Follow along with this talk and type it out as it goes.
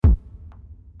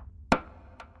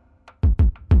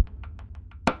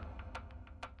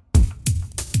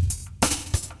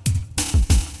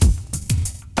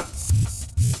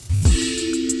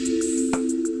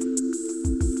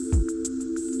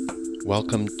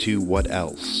Welcome to What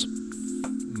Else?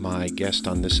 My guest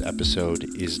on this episode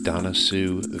is Donna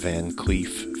Sue Van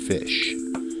Cleef Fish.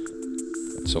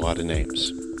 That's a lot of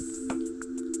names.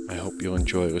 I hope you'll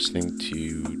enjoy listening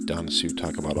to Donna Sue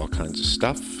talk about all kinds of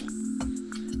stuff.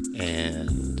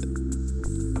 And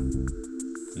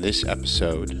this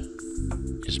episode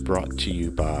is brought to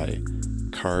you by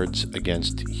Cards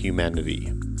Against Humanity.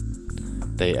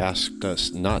 They asked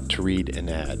us not to read an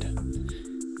ad,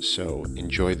 so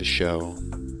enjoy the show,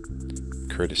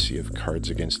 courtesy of Cards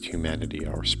Against Humanity,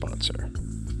 our sponsor.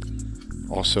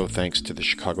 Also, thanks to the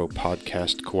Chicago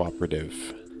Podcast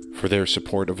Cooperative for their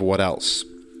support of What Else.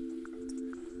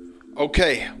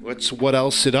 Okay, let's What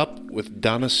Else it up with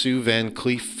Donna Sue Van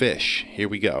Cleef Fish. Here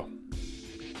we go.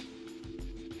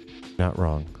 Not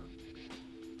wrong.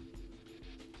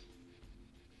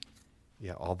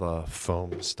 Yeah, all the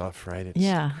foam stuff, right? It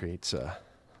creates a...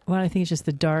 Well, I think it's just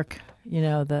the dark,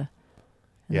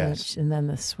 Yes. And then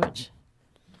the switch.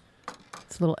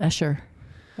 It's a little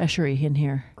Escher-y in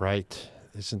here. Right.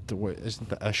 Isn't the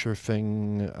Escher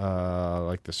thing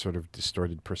like the sort of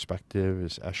distorted perspective?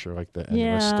 Is Escher like the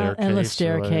endless staircase? Endless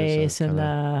staircase and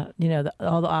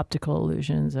all the optical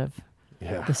illusions of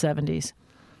the 70s.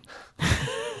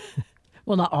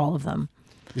 Well, not all of them.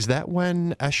 Is that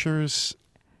when Escher's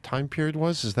time period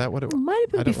was? Is that what it might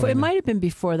have been before? It might have been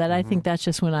before that. I think that's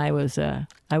just when I was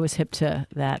hip to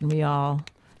that, and we all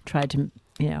tried to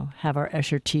have our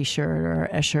Escher T-shirt or our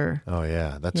Escher. Oh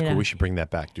yeah, that's cool. We should bring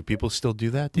that back. Do people still do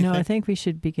that? Do you think? I think we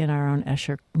should begin our own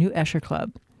new Escher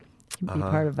club. Be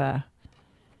part of a.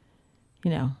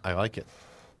 I like it.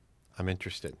 I'm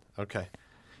interested. Okay,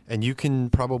 and you can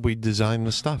probably design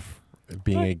the stuff,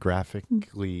 being a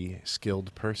graphically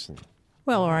skilled person.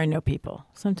 Well, or I know people.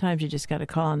 Sometimes you just got to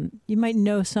call and you might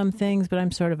know some things, but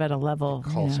I'm sort of at a level.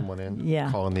 Call someone in?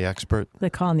 Yeah. Call in the expert?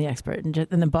 They call in the expert and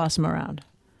then boss them around.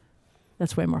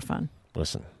 That's way more fun.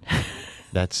 Listen,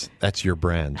 that's your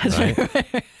brand,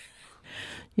 right?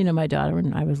 My daughter,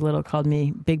 when I was little, called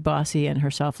me Big Bossy and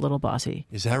herself Little Bossy.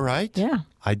 Is that right? Yeah.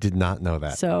 I did not know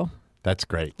that. So. That's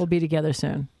great. We'll be together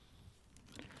soon.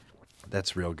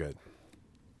 That's real good.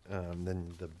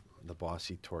 Then the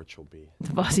bossy torch will be...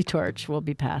 The bossy torch will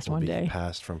be passed one day.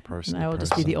 Passed from person to person. And I will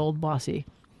just be the old bossy.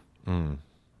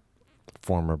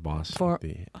 Former boss.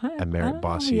 Bossy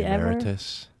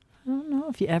emeritus. I don't know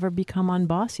if you ever become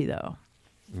unbossy, though.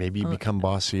 Maybe you become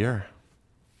bossier.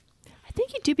 I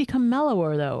think you do become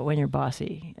mellower, though, when you're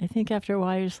bossy. I think after a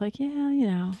while you're just like,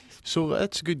 So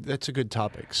that's good. That's a good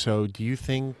topic. So do you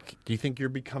think you're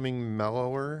becoming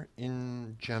mellower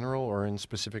in general or in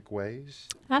specific ways?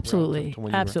 Absolutely.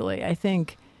 Absolutely. I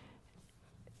think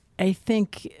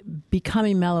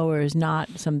becoming mellower is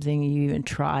not something you even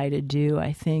try to do.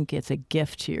 I think it's a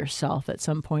gift to yourself at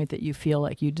some point that you feel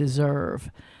like you deserve,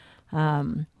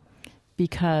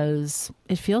 because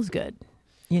it feels good.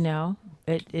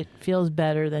 It feels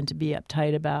better than to be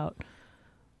uptight about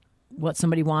what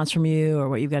somebody wants from you or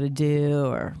what you've got to do.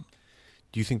 Or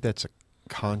do you think that's a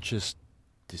conscious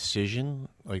decision?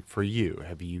 Like for you,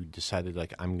 have you decided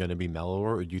like I'm going to be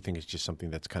mellower, or do you think it's just something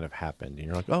that's kind of happened and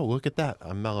you're like, oh, look at that,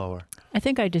 I'm mellower? I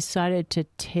think I decided to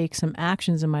take some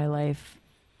actions in my life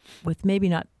with maybe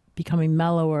not becoming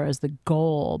mellower as the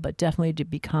goal, but definitely to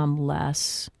become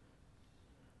less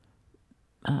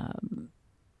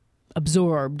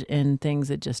absorbed in things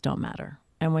that just don't matter.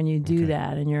 And when you do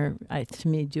that and you're, to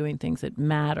me, doing things that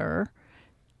matter,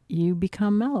 you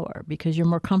become mellower because you're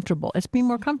more comfortable. It's being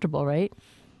more comfortable, right?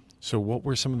 So what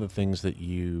were some of the things that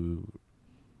you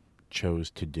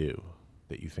chose to do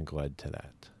that you think led to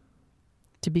that?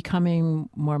 To becoming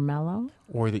more mellow?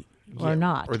 Or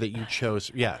not. Or that you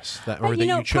chose, yes. That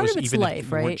you chose even life, if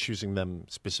you right? weren't choosing them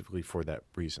specifically for that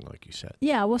reason, like you said.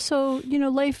 Yeah, well, so,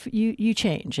 life, you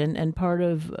change. And part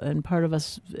of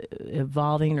us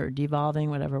evolving or devolving,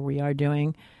 whatever we are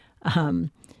doing,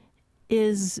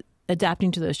 is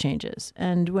adapting to those changes.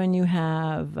 And when you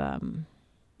have,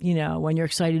 when you're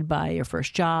excited by your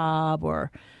first job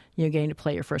or you're getting to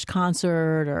play your first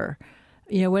concert or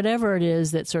whatever it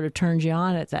is that sort of turns you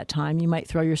on at that time, you might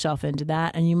throw yourself into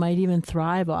that, and you might even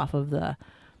thrive off of the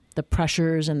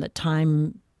pressures and the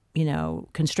time,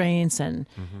 constraints and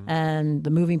the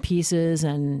moving pieces,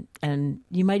 and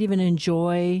you might even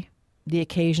enjoy the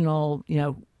occasional,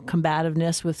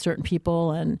 combativeness with certain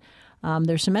people, and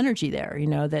there's some energy there,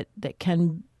 that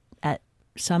can at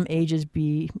some ages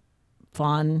be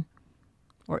fun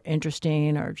or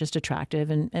interesting or just attractive,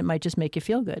 and it might just make you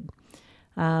feel good.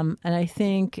 And I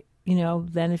think,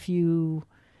 then if you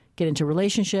get into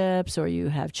relationships, or you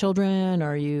have children,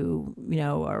 or you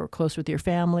are close with your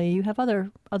family, you have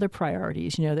other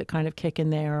priorities, that kind of kick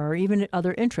in there, or even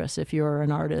other interests. If you're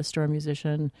an artist or a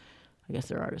musician, I guess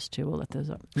they're artists too. We'll let those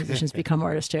musicians become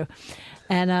artists too.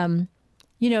 And,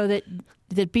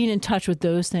 that being in touch with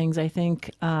those things, I think,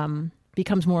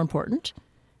 becomes more important.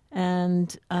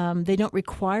 And they don't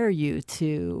require you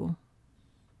to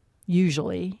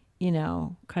usually,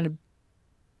 kind of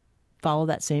follow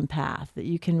that same path, that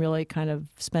you can really kind of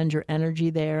spend your energy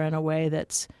there in a way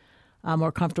that's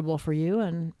more comfortable for you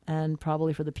and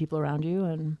probably for the people around you.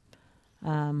 And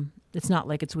it's not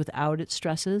like it's without its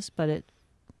stresses, but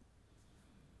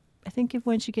I think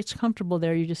once you get comfortable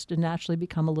there, you just naturally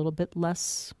become a little bit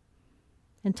less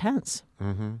intense.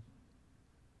 Mm-hmm.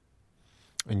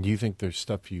 And do you think there's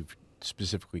stuff you've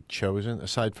specifically chosen,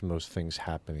 aside from those things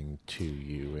happening to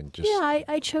you? And just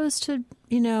I chose to,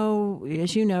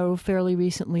 as you know, fairly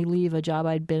recently leave a job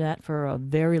I'd been at for a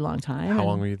very long time. How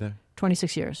long were you there?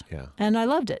 26 years. Yeah. And I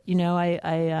loved it.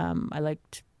 I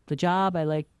liked the job. I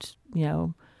liked,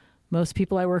 most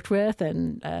people I worked with,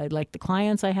 and I liked the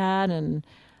clients I had. And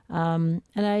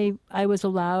I was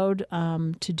allowed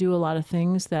to do a lot of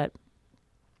things that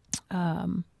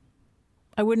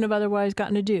I wouldn't have otherwise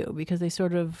gotten to do, because they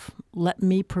sort of let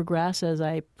me progress as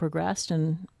I progressed,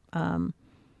 and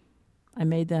I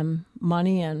made them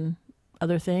money and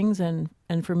other things, and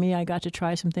for me, I got to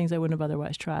try some things I wouldn't have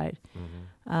otherwise tried,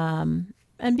 and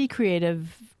be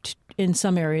creative in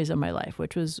some areas of my life,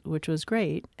 which was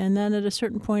great. And then at a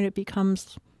certain point, it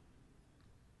becomes,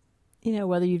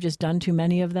 whether you've just done too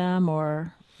many of them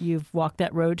or you've walked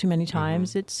that road too many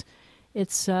times,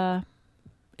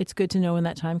 it's good to know when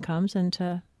that time comes and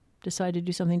to decide to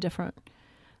do something different.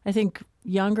 I think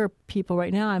younger people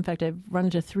right now, in fact, I've run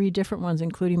into 3 different ones,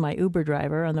 including my Uber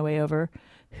driver on the way over,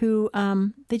 who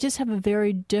they just have a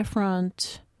very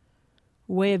different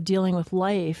way of dealing with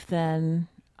life than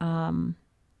I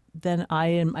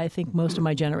think most of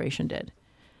my generation did.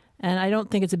 And I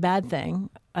don't think it's a bad thing,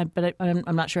 but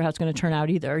I'm not sure how it's going to turn out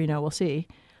either. We'll see.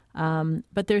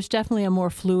 But there's definitely a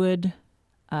more fluid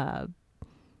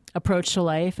approach to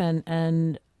life,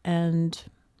 and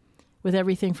with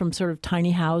everything from sort of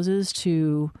tiny houses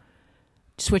to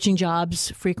switching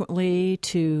jobs frequently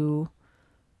to,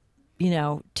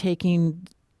 taking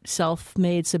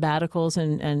self-made sabbaticals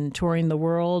and touring the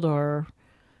world, or,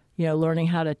 learning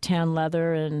how to tan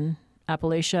leather in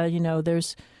Appalachia.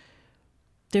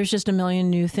 There's just a million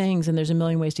new things, and there's a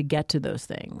million ways to get to those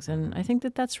things. And I think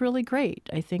that that's really great.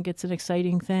 I think it's an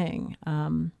exciting thing.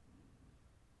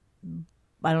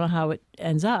 I don't know how it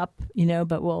ends up,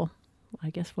 but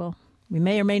we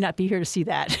may or may not be here to see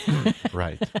that.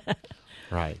 Right.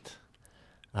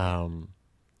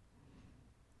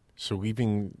 So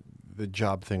leaving the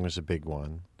job thing was a big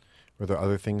one. Were there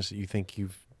other things that you think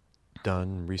you've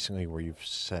done recently where you've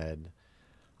said,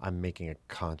 I'm making a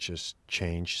conscious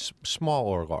change, small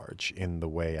or large, in the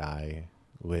way I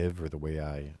live or the way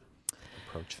I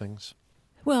approach things?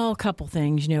 Well, a couple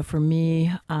things. For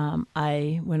me,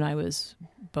 when I was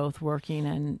both working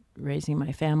and raising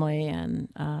my family, and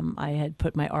I had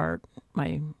put my art,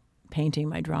 my painting,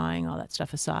 my drawing, all that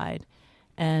stuff aside,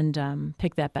 and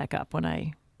picked that back up when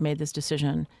I made this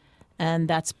decision. And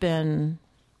that's been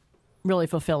really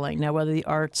fulfilling. Now, whether the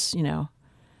art's,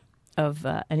 of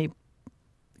any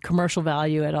commercial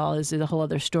value at all is a whole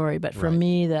other story. But for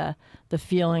me, the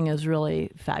feeling is really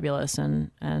fabulous,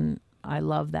 and I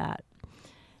love that.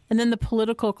 And then the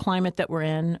political climate that we're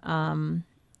in,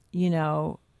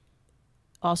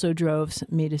 also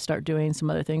drove me to start doing some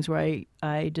other things where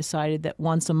I decided that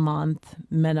once a month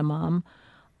minimum,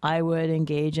 I would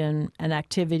engage in an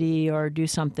activity or do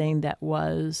something that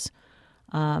was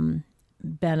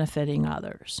benefiting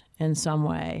others in some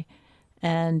way.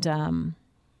 And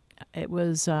it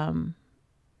was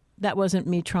that wasn't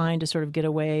me trying to sort of get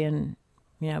away and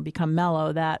become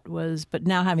mellow. But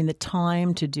now having the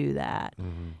time to do that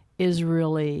is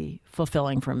really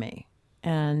fulfilling for me,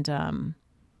 and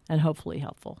hopefully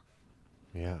helpful.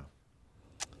 Yeah.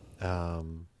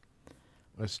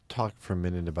 Let's talk for a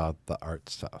minute about the art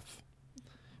stuff,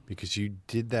 because you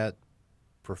did that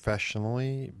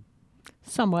professionally.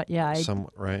 Somewhat, yeah.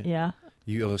 Right? Yeah.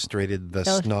 You illustrated the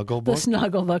Snuggle Book? The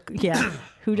Snuggle Book, yeah.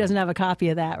 Who doesn't have a copy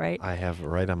of that, right? I have it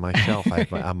right on my shelf. I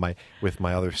have with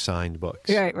my other signed books.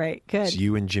 Right. Good. It's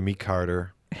you and Jimmy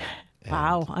Carter.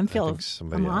 Wow, I'm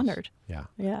honored. Yeah.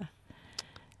 Yeah.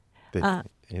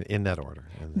 In that order.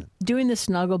 Doing the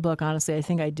Snuggle Book, honestly, I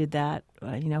think I did that,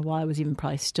 while I was even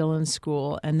probably still in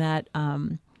school. And that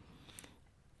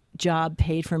job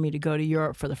paid for me to go to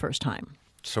Europe for the first time.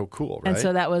 So cool, right? And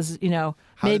so that was, How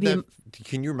did maybe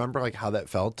can you remember like how that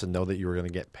felt to know that you were going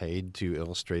to get paid to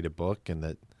illustrate a book and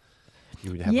that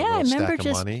you would have a I little remember stack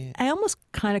of money? I almost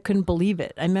kind of couldn't believe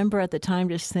it. I remember at the time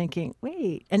just thinking,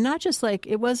 wait, and not just like,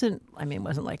 it wasn't like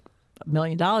 $1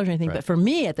 million or anything, Right. but for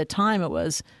me at the time it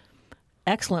was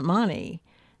excellent money.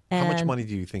 How much And money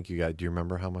do you think you got? Do you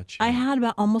remember how much? I had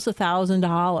about almost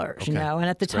 $1,000, Okay. and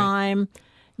at the That's great. time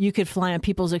you could fly on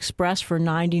People's Express for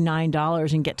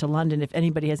 $99 and get to London, if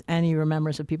anybody has any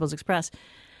remembrance of People's Express.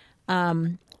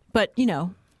 But,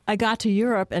 I got to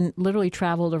Europe and literally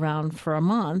traveled around for a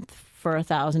month for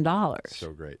 $1,000.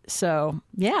 So great. So,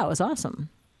 yeah, it was awesome.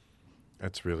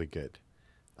 That's really good.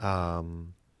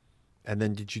 And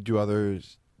then did you do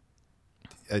others?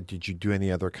 Did you do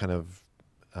any other kind of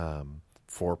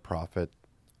for-profit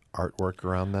artwork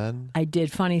around then? I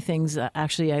did funny things.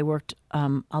 Actually, I worked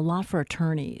a lot for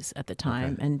attorneys at the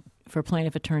time, Okay. and for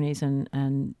plaintiff attorneys,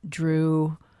 and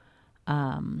drew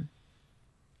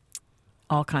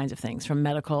all kinds of things, from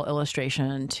medical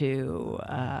illustration to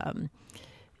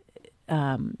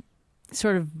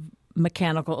sort of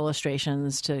mechanical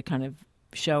illustrations to kind of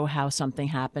show how something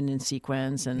happened in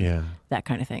sequence and Yeah. that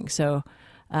kind of thing. So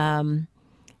I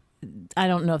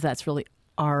don't know if that's really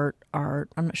art. I'm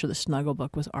not sure the Snuggle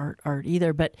book was art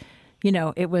either, but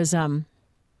it was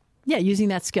using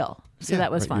that skill. So Yeah,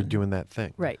 that was right, fun. You're doing that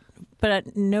thing. Right.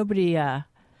 But nobody, I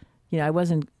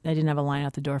didn't have a line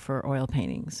out the door for oil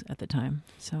paintings at the time.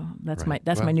 So that's Right.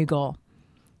 my Well- new goal.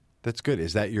 That's good.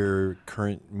 Is that your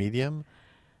current medium?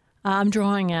 I'm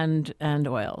drawing and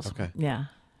oils. Okay. Yeah.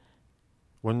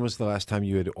 When was the last time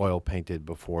you had oil painted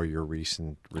before your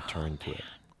recent return to it?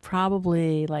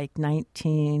 Probably like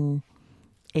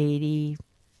 1980.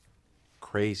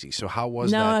 Crazy. So how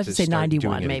was No, that? I have to say start doing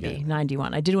 91 it maybe. again?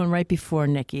 91. I did one right before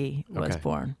Nikki was Okay.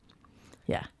 born.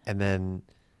 Yeah. And then,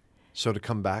 so to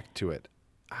come back to it,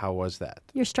 how was that?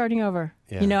 You're starting over.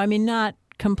 Yeah. Not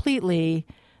completely,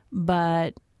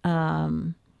 but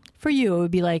for you, it would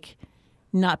be like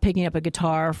not picking up a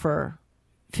guitar for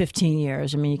 15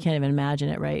 years. I mean, you can't even imagine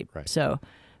it, right? Right. So,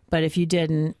 but if you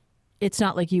didn't, it's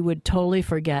not like you would totally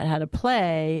forget how to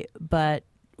play, but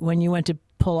when you went to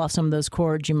pull off some of those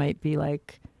chords, you might be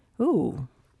like, ooh,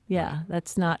 yeah,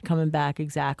 that's not coming back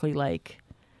exactly like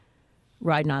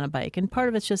riding on a bike. And part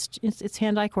of it's just, it's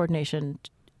hand-eye coordination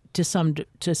to some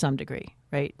degree,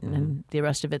 right? And then the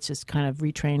rest of it's just kind of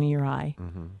retraining your eye.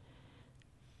 Mm-hmm.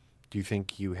 Do you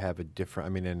think you have a different, I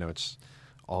mean, I know it's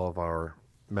all of our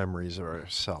memories of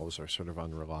ourselves are sort of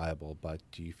unreliable, but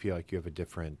do you feel like you have a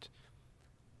different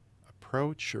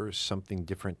approach or something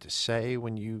different to say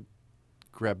when you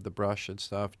grab the brush and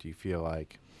stuff? Do you feel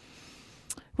like...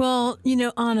 Well,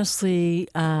 honestly,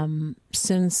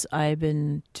 since I've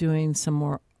been doing some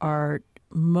more art,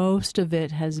 most of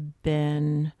it has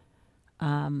been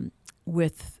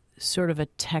with sort of a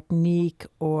technique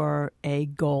or a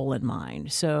goal in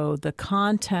mind. So the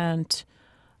content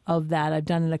of that, I've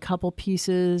done in a couple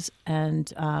pieces, and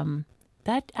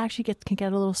that actually can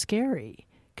get a little scary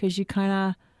because you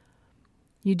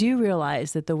do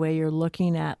realize that the way you're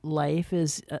looking at life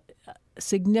is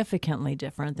significantly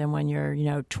different than when you're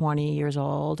 20 years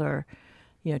old or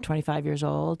 25 years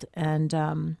old, and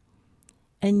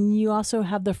you also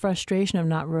have the frustration of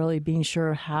not really being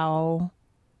sure how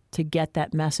to get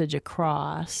that message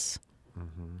across.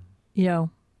 Mm-hmm.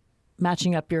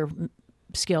 Matching up your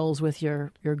skills with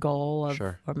your goal of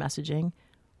Sure. or messaging,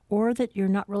 or that you're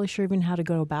not really sure even how to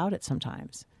go about it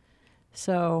sometimes.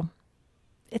 So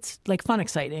it's like fun,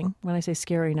 exciting. When I say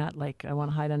scary, not like I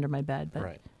want to hide under my bed, but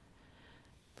Right.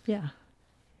 yeah.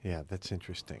 Yeah, that's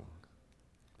interesting.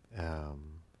 Do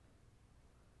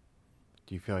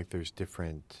you feel like there's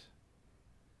different...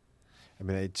 I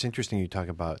mean, it's interesting you talk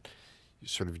about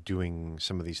sort of doing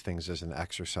some of these things as an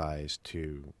exercise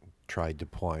to try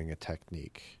deploying a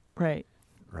technique, Right.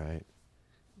 right?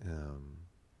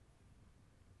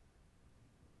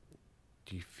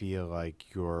 Do you feel like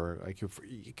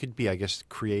it could be, I guess,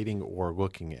 creating or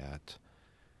looking at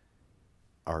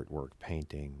artwork,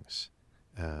 paintings?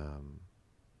 Do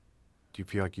you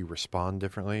feel like you respond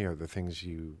differently? Are there things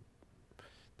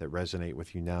that resonate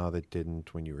with you now that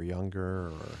didn't when you were younger?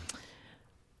 Or?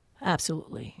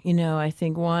 Absolutely. I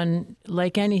think one,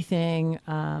 like anything,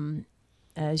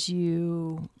 as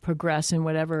you progress in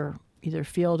whatever either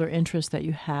field or interest that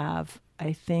you have,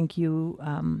 I think you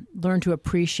learn to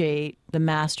appreciate the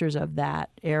masters of that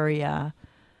area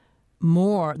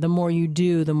more. The more you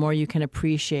do, the more you can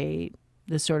appreciate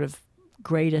the sort of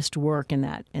greatest work in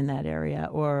that area,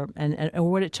 or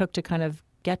what it took to kind of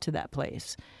get to that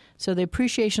place. So the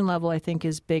appreciation level, I think,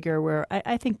 is bigger. Where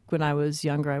I think when I was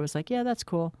younger, I was like, yeah, that's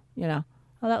cool.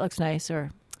 oh, that looks nice,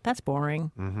 or that's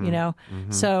boring, Mm-hmm. you know?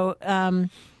 Mm-hmm. So,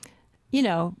 you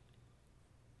know,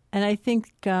 and I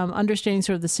think understanding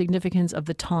sort of the significance of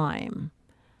the time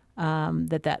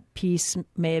that piece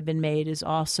may have been made is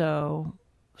also,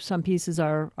 some pieces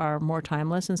are more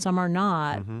timeless and some are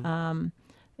not. Mm-hmm.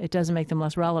 It doesn't make them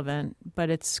less relevant, but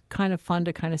it's kind of fun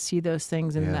to kind of see those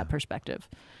things in Yeah. that perspective.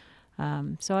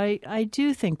 So I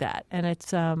do think that, and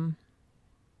it's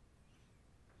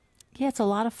it's a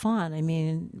lot of fun. I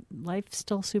mean, life's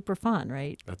still super fun,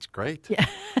 right? That's great. Yeah.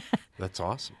 That's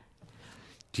awesome.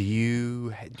 Do you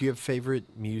have favorite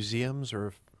museums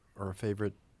or a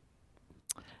favorite?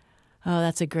 Oh,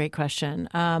 that's a great question.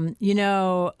 You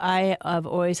know, I have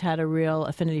always had a real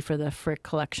affinity for the Frick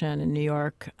collection in New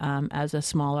York as a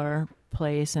smaller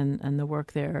place, and the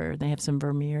work there. They have some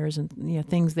Vermeers and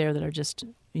things there that are just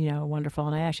wonderful.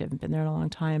 And I actually haven't been there in a long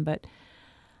time, but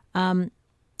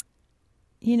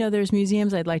there's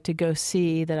museums I'd like to go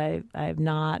see that I've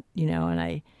not,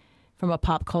 and from a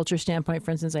pop culture standpoint, for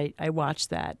instance, I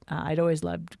watched that. I'd always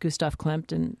loved Gustav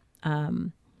Klimt, and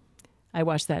I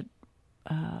watched that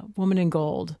Woman in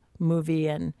Gold movie,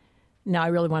 and now I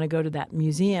really want to go to that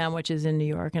museum, which is in New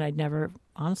York, and I'd never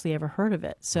honestly ever heard of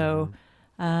it. So,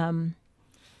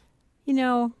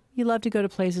 you love to go to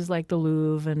places like the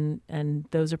Louvre, and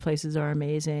those places are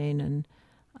amazing,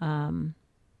 and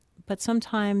but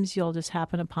sometimes you'll just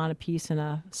happen upon a piece in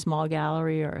a small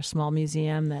gallery or a small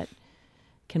museum that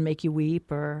can make you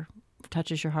weep or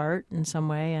touches your heart in some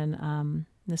way, and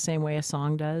the same way a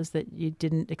song does that you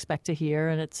didn't expect to hear,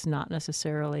 and it's not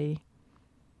necessarily,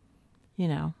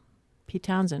 Pete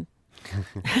Townsend.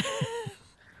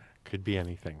 Could be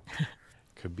anything.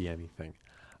 Could be anything.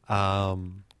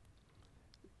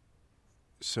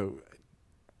 So,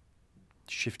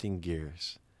 shifting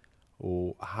gears,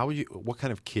 what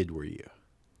kind of kid were you?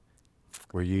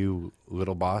 Were you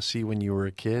little bossy when you were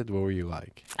a kid? What were you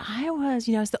like? I was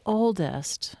the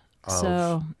oldest.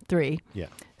 So 3. Yeah.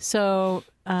 So,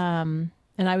 and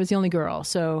I was the only girl.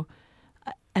 So,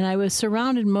 and I was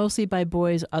surrounded mostly by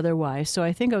boys otherwise. So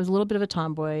I think I was a little bit of a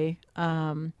tomboy,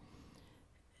 and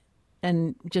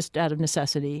just out of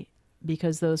necessity,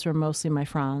 because those were mostly my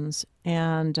friends.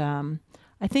 And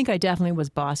I think I definitely was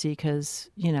bossy because,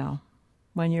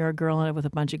 when you're a girl with a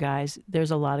bunch of guys,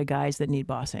 there's a lot of guys that need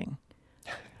bossing.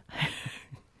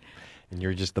 And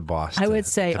you're just the boss. I would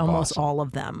say almost boss 'em. all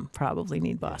of them probably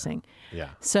need bossing. Yeah.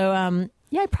 So,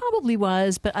 I probably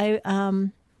was, but I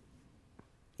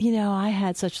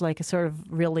had such like a sort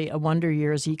of really a Wonder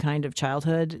Years-y kind of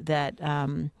childhood that,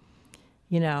 I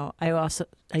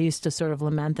used to sort of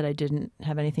lament that I didn't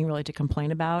have anything really to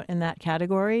complain about in that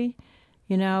category,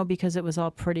 because it was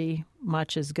all pretty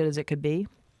much as good as it could be.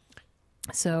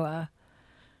 So,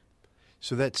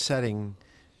 So that setting,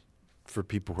 for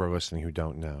people who are listening who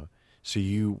don't know, so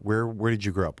where did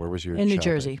you grow up? Where was your in New childhood?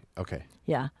 Jersey. Okay.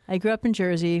 Yeah, I grew up in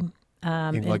Jersey.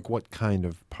 In like what kind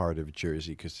of part of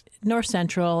Jersey? Because North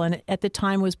Central, and at the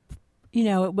time was,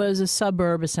 it was a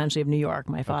suburb essentially of New York.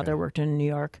 My father Okay. worked in New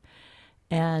York,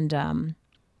 and it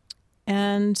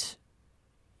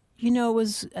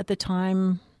was at the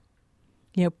time,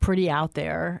 pretty out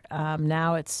there.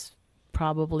 Now it's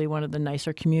probably one of the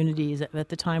nicer communities. At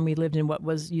the time, we lived in what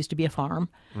used to be a farm.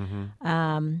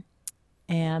 mm-hmm.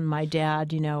 And my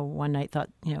dad, one night thought,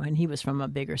 and he was from a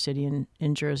bigger city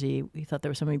in Jersey. He thought there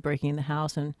was somebody breaking in the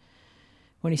house. And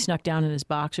when he snuck down in his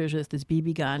boxers with his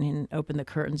BB gun and opened the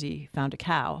curtains, he found a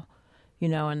cow,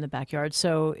 in the backyard.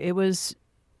 So it was,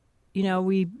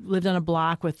 we lived on a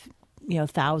block with,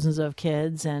 thousands of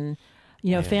kids and,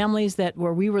 Yeah. families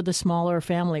we were the smaller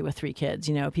family with 3 kids.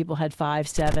 People had 5,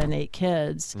 7, 8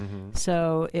 kids. Mm-hmm.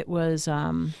 So it was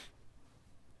awesome.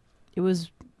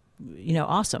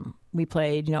 We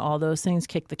played, all those things,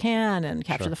 kick the can and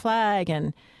capture Sure. the flag.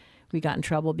 And we got in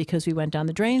trouble because we went down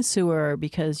the drain sewer,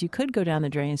 because you could go down the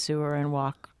drain sewer and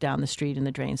walk down the street in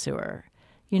the drain sewer,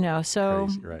 so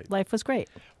Crazy, right. life was great.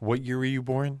 What year were you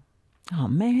born? Oh,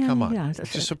 man. Come on. Yeah,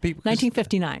 Just so people.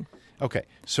 1959. Okay,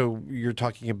 so you're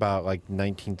talking about like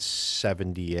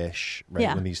 1970-ish, right?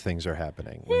 Yeah. When these things are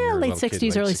happening. When Yeah, you're a late little kid,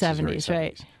 60s, late early 60s, 70s,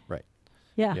 right. 70s. Right.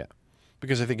 Yeah. Yeah.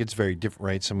 Because I think it's very different,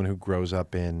 right? Someone who grows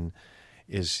up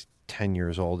is 10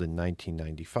 years old in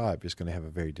 1995 is going to have a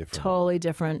very different. Totally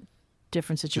different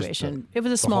situation. It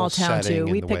was a the small whole town setting too.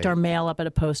 and We the picked way- our mail up at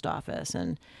a post office,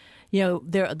 and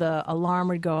the alarm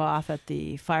would go off at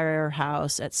the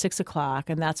firehouse at 6:00,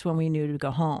 and that's when we knew to go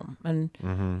home. And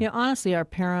Mm-hmm. honestly, our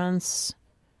parents,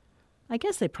 I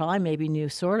guess they probably maybe knew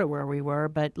sort of where we were,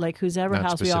 but like whosever Not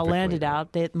house we all specifically, landed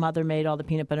right. out, mother made all the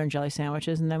peanut butter and jelly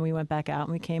sandwiches, and then we went back out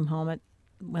and we came home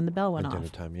when the bell went At dinner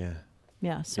off. time, yeah.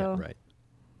 Yeah, so Yeah, right.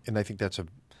 And I think that's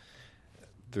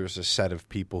there's a set of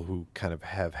people who kind of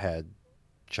have had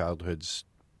childhoods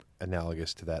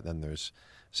analogous to that. Then there's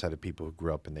a set of people who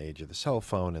grew up in the age of the cell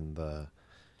phone and the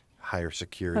higher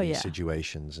security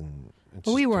situations. And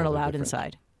well, we weren't totally allowed different.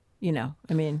 inside.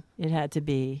 I mean, it had to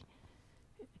be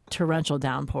torrential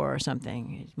downpour or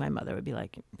something. My mother would be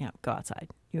like, go outside.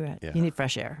 You need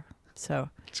fresh air. So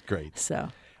it's great. So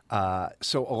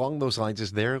along those lines,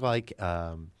 is there like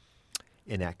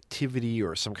an activity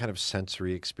or some kind of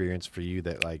sensory experience for you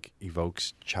that like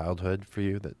evokes childhood for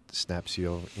you, that snaps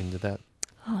you into that?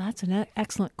 Oh, that's an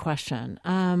excellent question.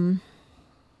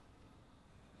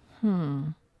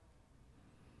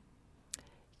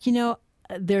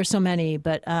 There's so many,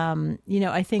 but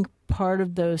I think part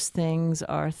of those things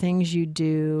are things you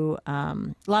do. A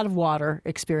lot of water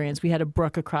experience. We had a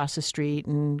brook across the street,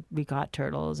 and we caught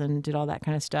turtles and did all that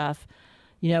kind of stuff.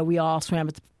 We all swam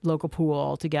at the local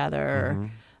pool together.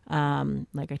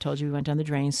 Like I told you, we went down the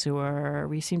drain sewer.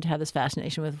 We seemed to have this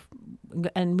fascination with,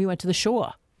 and we went to the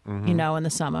shore, in the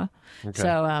summer. Okay.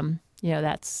 So,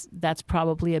 that's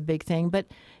probably a big thing. But,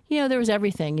 there was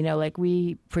everything, like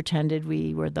we pretended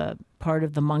we were the part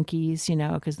of the Monkees,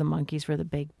 because the Monkees were the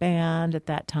big band at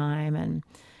that time, and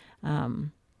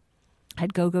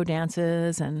had go-go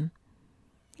dances and,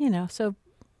 so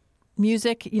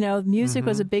music, music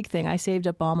was a big thing. I saved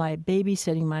up all my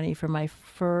babysitting money for my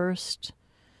first,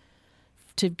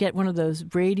 to get one of those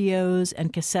radios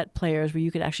and cassette players where you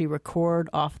could actually record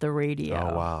off the radio.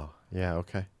 Oh, wow. Yeah,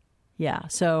 okay. Yeah,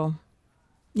 so,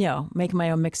 making my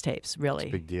own mixtapes, really.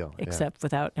 It's a big deal. Except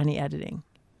without any editing.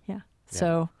 Yeah.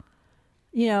 So,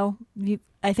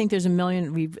 I think there's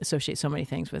we associate so many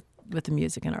things with the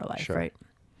music in our life, Sure. right?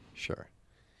 Sure.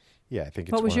 Yeah, I think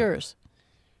it's What was yours?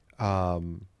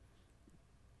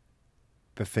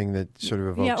 The thing that sort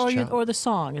of evokes or the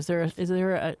song. Is there a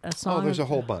song? Oh, there's a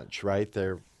whole bunch, right?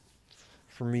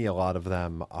 For me, a lot of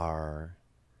them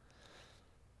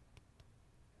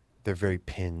they're very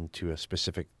pinned to a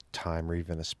specific time or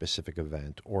even a specific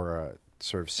event or a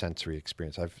sort of sensory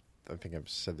experience. I think I've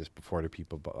said this before to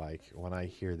people, but like when I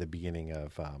hear the beginning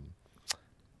of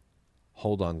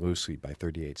Hold On Loosely by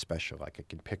 38 Special, like I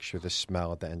can picture the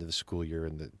smell at the end of the school year,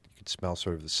 and you can smell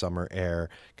sort of the summer air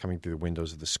coming through the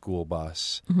windows of the school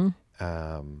bus.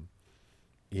 I'm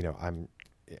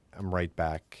right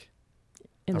back.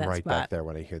 Back there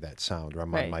when I hear that sound. Or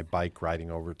I'm on my bike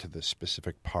riding over to the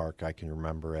specific park. I can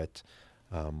remember it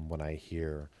when I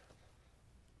hear,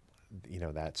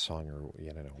 that song, or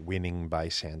Winning by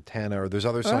Santana, or there's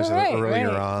other songs that are earlier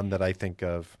on that I think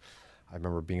of. I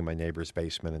remember being in my neighbor's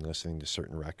basement and listening to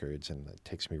certain records, and it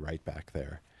takes me right back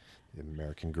there. The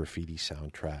American Graffiti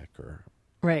soundtrack, or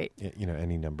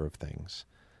any number of things.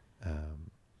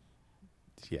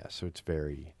 So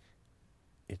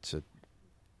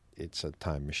it's a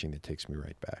time machine that takes me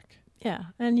right back. Yeah,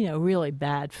 and really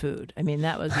bad food. I mean,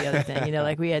 that was the other thing.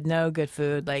 Like we had no good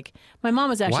food. Like my mom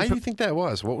was actually. Why do you think that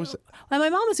was? What was it? Well, my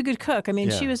mom was a good cook. I mean,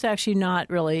 she was actually not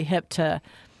really hip to,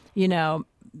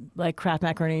 like Kraft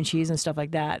macaroni and cheese and stuff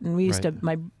like that. And we used to.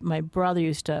 My brother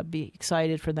used to be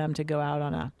excited for them to go out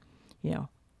on a,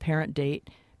 parent date,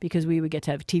 because we would get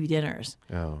to have TV dinners.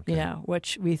 Oh, okay.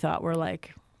 Which we thought were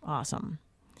like awesome.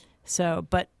 So,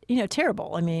 but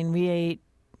terrible. I mean, we ate.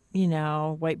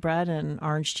 White bread and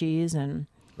orange cheese and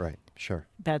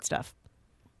bad stuff.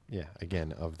 Yeah,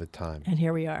 again, of the time. And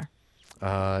here we are.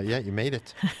 You made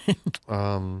it.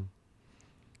 Do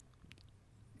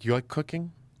you like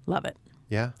cooking? Love it.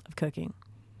 Yeah? Love cooking.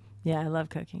 Yeah, I love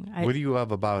cooking. What do you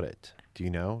love about it? Do you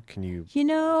know? Can you?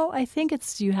 I think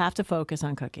you have to focus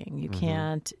on cooking. You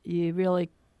can't, you really,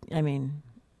 I mean,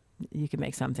 you can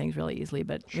make some things really easily,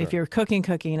 but if you're cooking,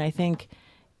 I think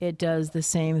it does the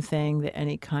same thing that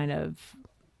any kind of,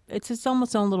 it's its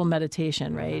almost own little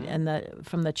meditation, right? And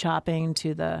from the chopping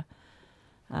to the,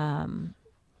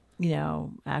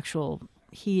 actual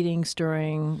heating,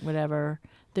 stirring, whatever,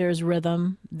 there's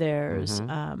rhythm, there's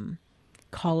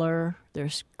color,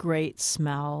 there's great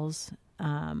smells.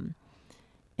 And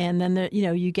then,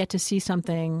 you get to see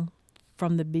something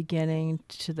from the beginning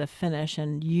to the finish,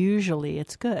 and usually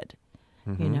it's good,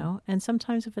 and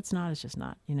sometimes if it's not, it's just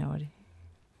not,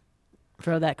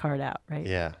 throw that card out, right?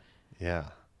 Yeah.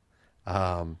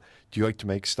 Do you like to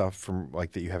make stuff from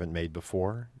like that you haven't made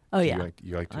before? Oh, yeah.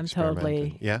 You like to I'm experiment?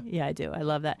 totally. Yeah, I do. I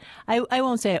love that. I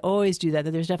won't say I always do that.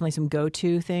 That there's definitely some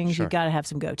go-to things. Sure. You've got to have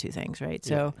some go-to things, right?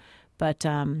 So, but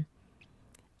I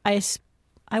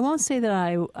won't say that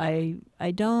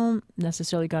I don't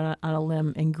necessarily go on a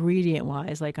limb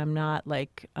ingredient-wise. Like I'm not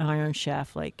like an Iron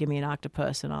Chef. Like give me an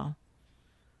octopus and I'll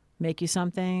make you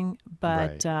something.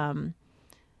 But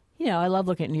I love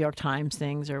looking at New York Times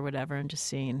things or whatever and just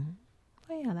seeing,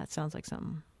 oh yeah, that sounds like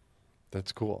something.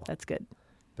 That's cool. That's good.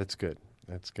 That's good.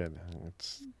 That's good. I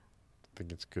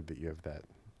think it's good that you have that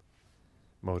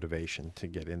motivation to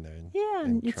get in there. Yeah,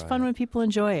 and it's try fun it. when people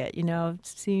enjoy it.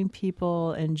 Seeing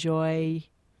people enjoy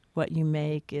what you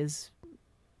make is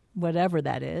whatever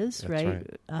that is, That's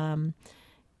right?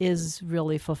 Is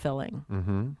really fulfilling. Mm-hmm.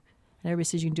 And everybody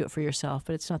says you can do it for yourself,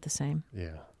 but it's not the same.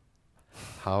 Yeah.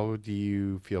 How do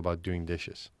you feel about doing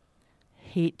dishes?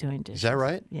 Hate doing dishes. Is that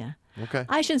right? Yeah. Okay.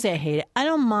 I shouldn't say I hate it. I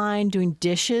don't mind doing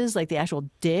dishes, like the actual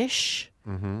dish.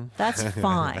 Mm-hmm. That's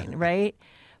fine, right?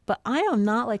 But I am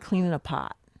not like cleaning a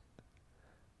pot.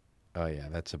 Oh yeah,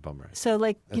 that's a bummer. So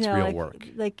like, That's real work.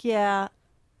 Like, yeah,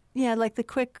 like the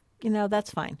quick,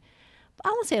 that's fine. But I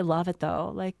won't say I love it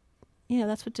though. Like,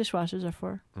 that's what dishwashers are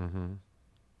for. Mm-hmm.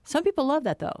 Some people love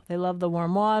that though. They love the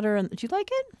warm water. And do you like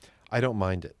it? I don't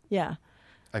mind it. Yeah.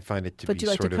 I find it to But be do you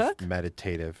like to sort of cook?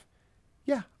 meditative.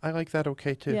 Yeah, I like that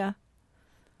okay too. Yeah.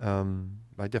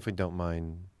 I definitely don't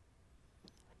mind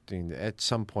doing that. At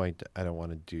some point, I don't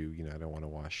want to do, I don't want to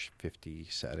wash 50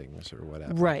 settings or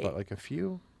whatever. Right. But like a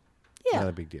few, Yeah. not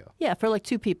a big deal. Yeah. For like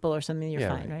 2 people or something, you're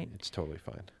yeah, fine, right? It's totally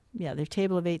fine. Yeah. Their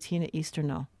table of 18 at Easter,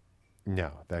 no.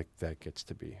 No, that gets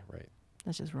to be, right.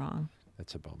 That's just wrong.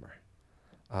 That's a bummer.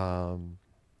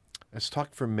 Let's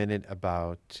talk for a minute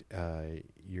about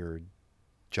your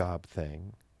job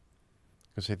thing,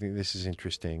 because I think this is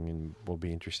interesting and will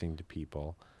be interesting to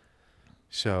people.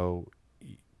 So,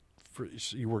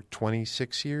 you worked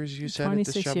 26 years, you said, at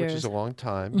this 26 job, which is years. a long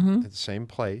time, Mhm. at the same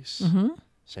place, Mm-hmm.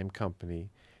 same company.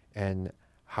 And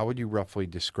how would you roughly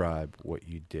describe what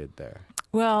you did there?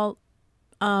 Well,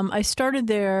 I started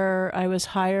there. I was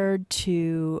hired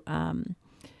to.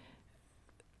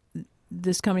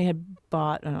 This company had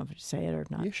bought. I don't know if I should say it or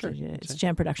not. Yeah, sure. It's Say.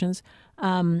 Jam Productions.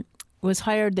 Was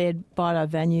hired. They had bought a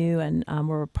venue and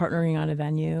were partnering on a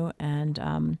venue,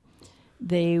 and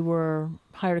they were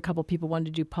hired a couple people. Wanted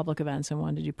to do public events and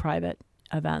wanted to do private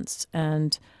events.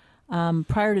 And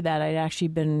prior to that, I'd actually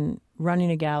been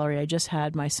running a gallery. I just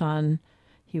had my son.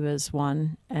 He was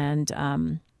 1, and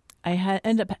I had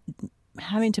ended up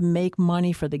having to make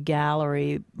money for the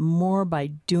gallery more by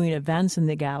doing events in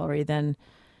the gallery than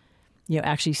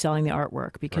actually selling the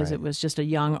artwork, because Right. it was just a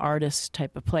young artist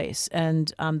type of place,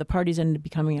 and the parties ended up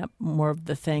becoming more of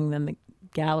the thing than the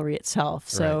gallery itself.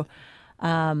 So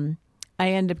I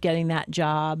ended up getting that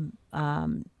job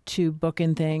to book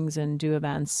in things and do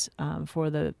events for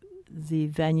the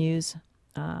venues,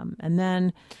 and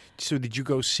then. So did you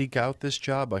go seek out this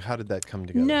job? Like, how did that come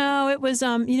together? No, it was,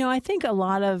 I think a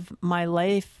lot of my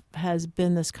life has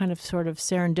been this kind of sort of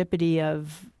serendipity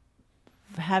of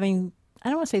having, I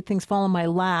don't want to say things fall in my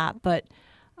lap, but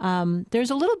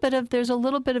there's a little bit of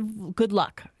good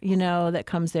luck, that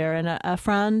comes there. And a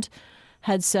friend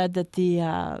had said that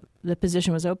the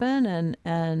position was open,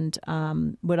 and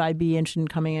would I be interested in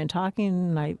coming in and talking?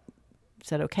 And I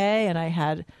said okay, and I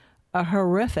had a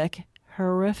horrific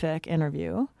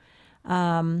interview.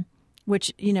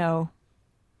 Which,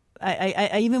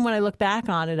 I even when I look back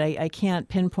on it, I can't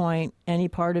pinpoint any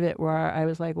part of it where I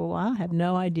was like, well, I have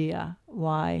no idea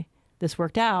why this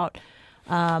worked out.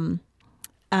 And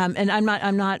I'm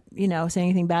not, saying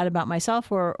anything bad about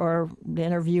myself or the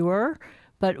interviewer,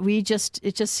 but it just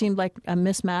seemed like a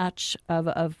mismatch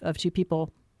of 2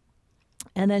 people.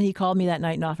 And then he called me that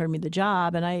night and offered me the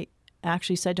job, and I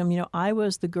actually said to him, I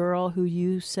was the girl who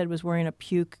you said was wearing a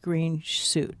puke green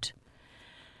suit.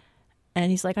 And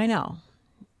he's like, I know.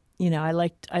 I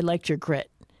liked your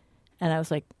grit. And I was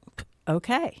like,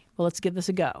 okay, well, let's give this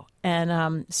a go.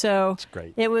 And so That's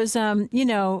great. it was,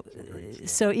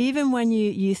 so even when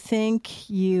you think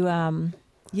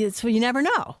so you never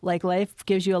know. Like, life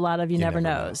gives you a lot of you never never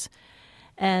knows.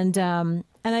 And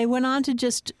I went on to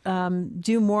just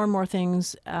do more and more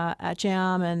things at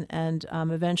Jam, and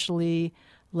eventually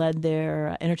led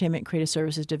their entertainment and creative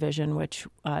services division, which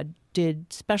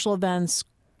did special events,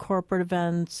 corporate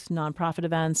events, nonprofit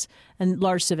events, and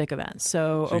large civic events.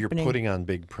 So you're opening, putting on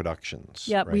big productions.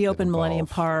 Yep, right, we that opened Millennium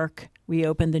involve- Park. We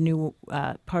opened the new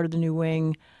part of the new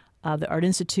wing of the Art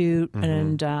Institute,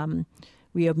 and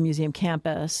we opened Museum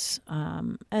Campus,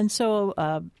 and so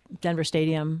Denver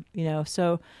Stadium.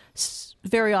 So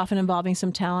very often involving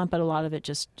some talent, but a lot of it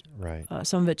just Right.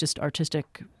 some of it just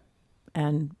artistic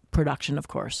and production, of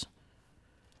course.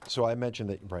 So I imagine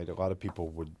that, right, a lot of people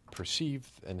would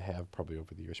perceive, and have probably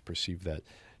over the years perceived, that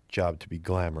job to be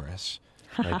glamorous,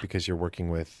 right? Because you're working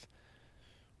with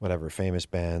whatever, famous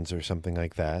bands or something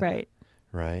like that. Right.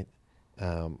 Right?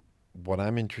 What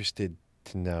I'm interested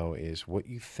to know is what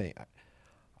you think.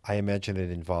 I imagine it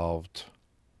involved,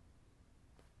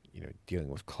 dealing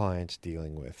with clients,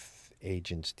 dealing with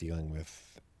agents, dealing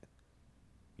with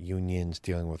unions,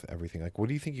 dealing with everything. Like, what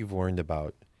do you think you've learned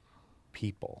about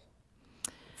people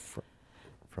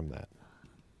from that?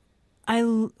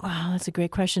 Wow, that's a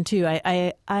great question too.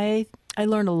 I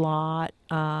learned a lot,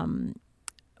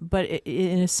 but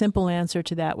in a simple answer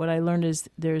to that, what I learned is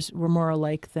we're more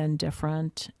alike than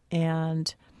different,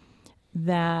 and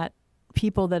that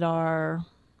people that are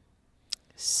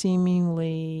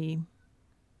seemingly,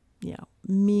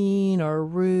 mean or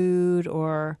rude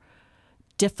or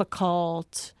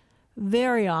difficult,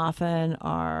 very often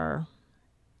are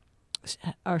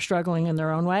struggling in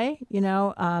their own way,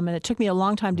 and it took me a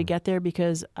long time to get there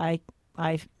because I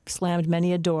slammed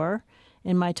many a door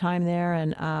in my time there,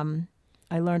 and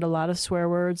I learned a lot of swear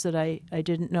words that I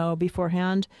didn't know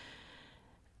beforehand.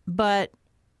 But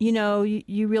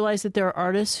you realize that there are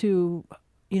artists who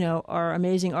are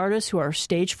amazing artists who are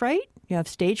stage fright. You have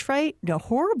stage fright,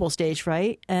 horrible stage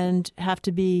fright, and have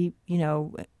to be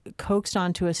coaxed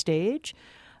onto a stage.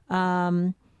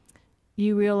 You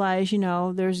realize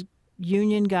there's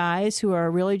union guys who are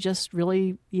really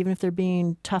even if they're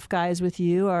being tough guys with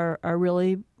you, are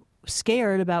really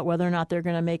scared about whether or not they're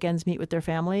going to make ends meet with their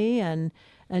family and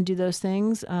do those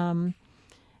things. And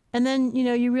then,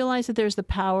 you realize that there's the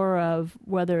power of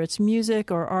whether it's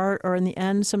music or art or in the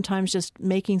end, sometimes just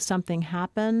making something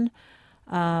happen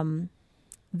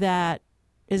that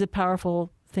is a powerful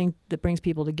thing that brings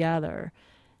people together.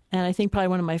 And I think probably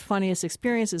one of my funniest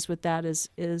experiences with that is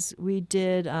we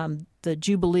did the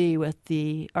Jubilee with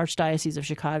the Archdiocese of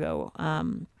Chicago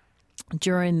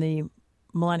during the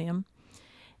millennium.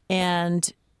 And,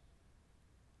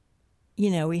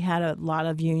 we had a lot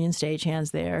of union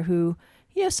stagehands there who,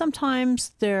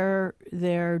 sometimes they're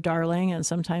darling and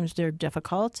sometimes they're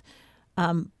difficult.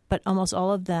 But almost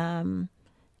all of them,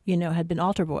 had been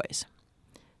altar boys.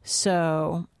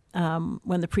 So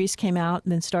when the priest came out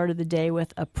and then started the day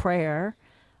with a prayer,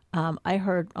 I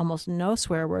heard almost no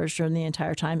swear words during the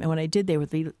entire time. And when I did, they would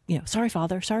be, sorry,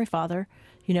 Father, So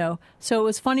it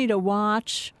was funny to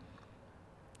watch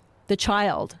the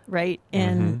child, right,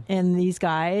 in these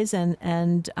guys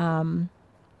and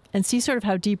see sort of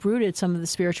how deep-rooted some of the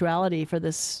spirituality for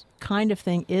this kind of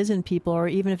thing is in people, or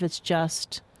even if it's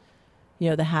just,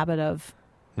 the habit of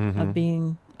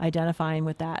being identifying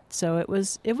with that. So it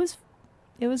was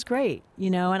great,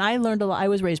 and I learned a lot. I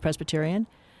was raised Presbyterian.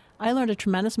 I learned a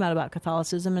tremendous amount about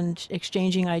Catholicism and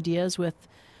exchanging ideas with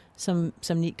some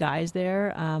neat guys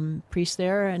there, priests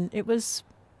there, and it was.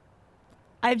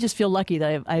 I just feel lucky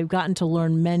that I've gotten to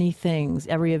learn many things.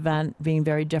 Every event being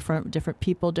very different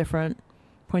people, different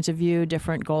points of view,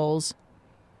 different goals,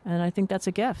 and I think that's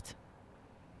a gift.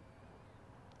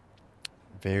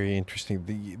 Very interesting.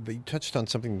 You touched on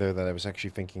something there that I was actually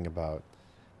thinking about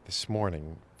this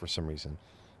morning for some reason.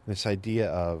 This idea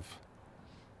of,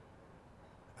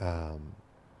 I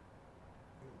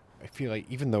feel like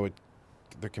even though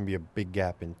there can be a big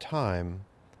gap in time,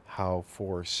 how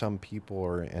for some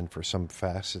people and for some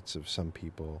facets of some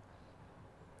people,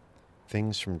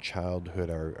 things from childhood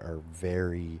are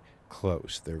very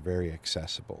close. They're very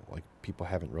accessible. Like people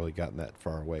haven't really gotten that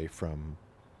far away from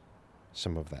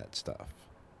some of that stuff.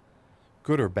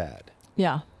 Good or bad.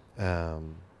 Yeah. Do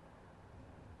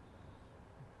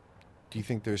you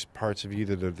think there's parts of you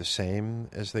that are the same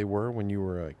as they were when you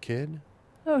were a kid?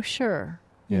 Oh, sure.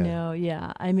 Yeah.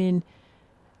 Yeah. I mean,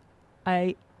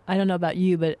 I don't know about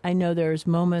you, but I know there's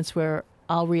moments where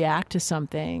I'll react to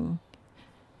something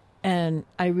and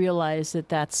I realize that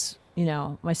that's,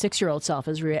 my 6-year-old self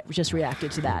has just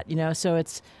reacted to that, so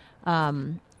it's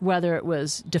whether it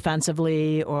was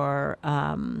defensively or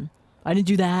I didn't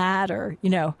do that or,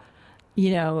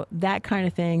 that kind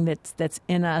of thing that's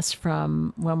in us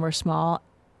from when we're small.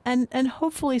 And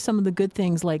hopefully some of the good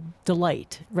things like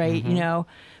delight, right?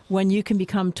 When you can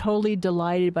become totally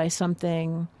delighted by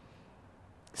something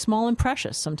small and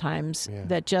precious sometimes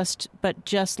that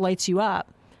just lights you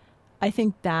up. I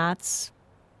think that's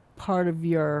part of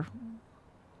your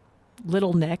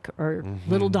little Nick or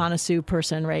little Donna Sue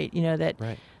person, right?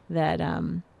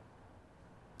 That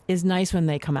is nice when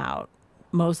they come out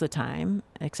most of the time,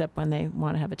 except when they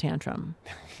want to have a tantrum.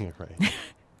 Right.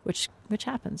 which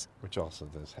happens. Which also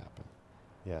does happen.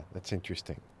 Yeah, that's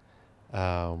interesting.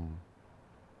 So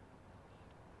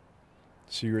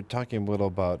you were talking a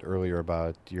little earlier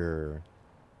about your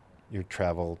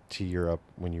travel to Europe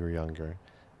when you were younger.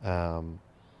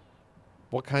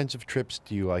 What kinds of trips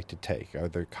do you like to take? Are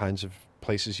there kinds of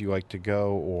places you like to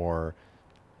go or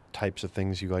types of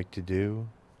things you like to do?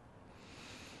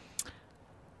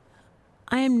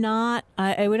 I am not.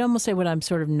 I would almost say what I'm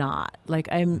sort of not. Like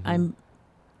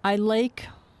I like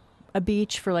a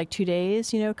beach for like 2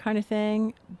 days, kind of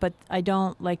thing. But I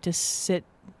don't like to sit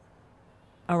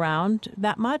around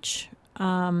that much.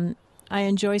 I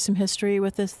enjoy some history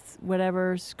with this,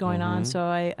 whatever's going on. So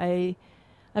I'm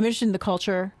interested in the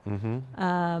culture.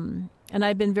 And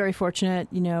I've been very fortunate,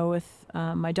 with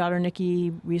my daughter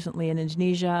Nikki recently in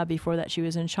Indonesia. Before that, she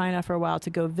was in China for a while, to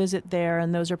go visit there.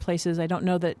 And those are places I don't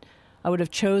know that I would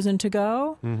have chosen to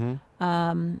go.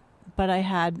 But I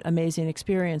had amazing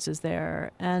experiences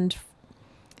there. And,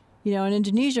 in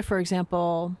Indonesia, for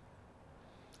example,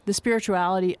 the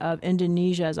spirituality of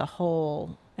Indonesia as a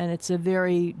whole, and it's a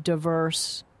very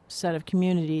diverse set of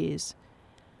communities,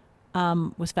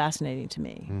 was fascinating to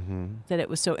me. That it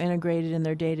was so integrated in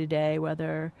their day-to-day,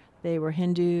 whether they were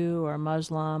Hindu or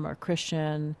Muslim or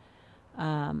Christian.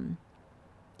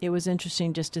 It was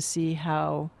interesting just to see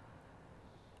how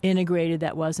integrated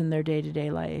that was in their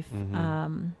day-to-day life.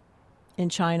 In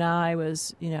China, I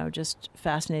was, just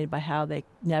fascinated by how they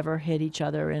never hit each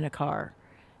other in a car,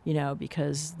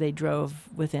 because they drove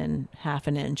within half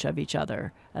an inch of each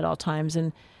other at all times.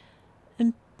 And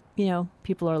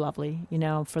people are lovely,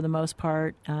 for the most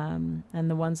part. And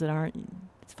the ones that aren't,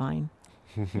 it's fine.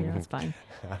 It's fine.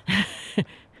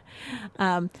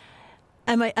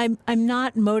 I'm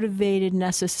not motivated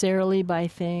necessarily by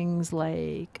things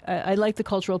like, I like the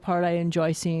cultural part. I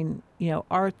enjoy seeing,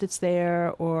 art that's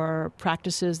there or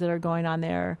practices that are going on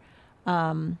there,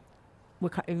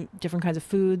 different kinds of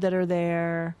food that are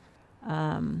there.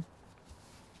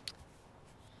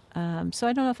 So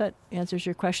I don't know if that answers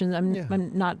your question.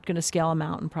 I'm not going to scale a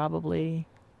mountain, probably.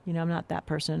 I'm not that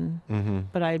person,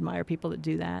 but I admire people that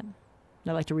do that.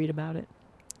 I like to read about it.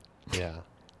 Yeah.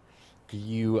 Do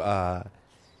you have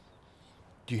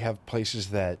places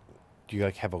do you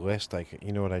have a list? Like,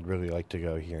 what I'd really like to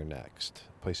go here next?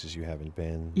 Places you haven't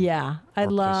been? Yeah. Places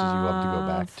you love to go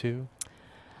back to?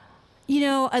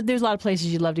 There's a lot of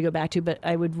places you'd love to go back to, but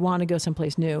I would want to go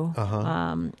someplace new.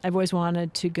 I've always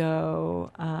wanted to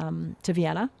go to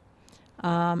Vienna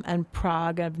and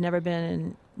Prague. I've never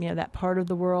been in that part of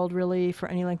the world really for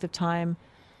any length of time.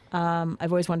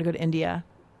 I've always wanted to go to India,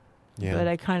 but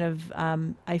I kind of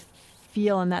I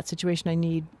feel in that situation I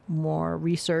need more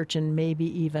research and maybe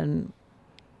even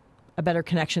a better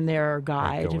connection there or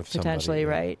guide potentially,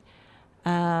 right?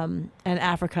 And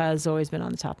Africa has always been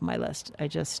on the top of my list. I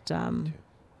just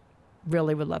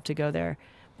really would love to go there.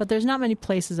 But there's not many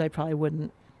places I probably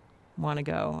wouldn't want to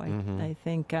go. I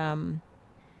think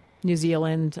New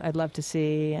Zealand I'd love to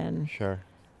see. And sure.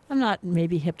 I'm not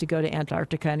maybe hip to go to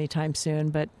Antarctica anytime soon,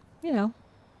 but, Do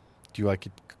you like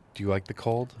it? Do you like the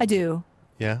cold? I do.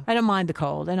 Yeah? I don't mind the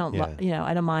cold. I don't,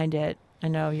 I don't mind it. I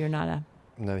know you're not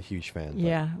I'm not a huge fan.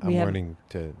 Yeah. I'm learning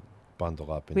to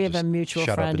bundle up. And we have a mutual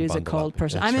friend who's a cold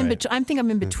person. That's I think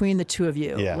I'm in between the two of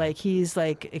you. Yeah. Like he's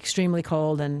like extremely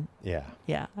cold, and yeah.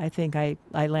 I think I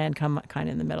land kind of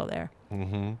in the middle there.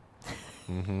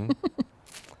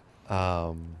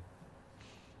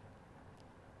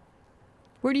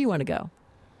 Where do you want to go?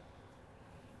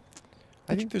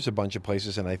 I think there's a bunch of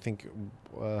places, and I think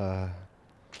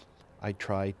I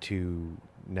try to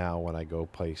now when I go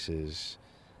places.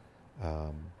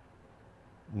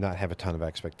 Not have a ton of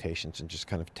expectations and just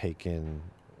kind of take in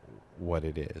what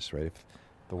it is, right? If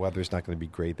the weather's not going to be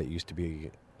great, that used to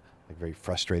be like very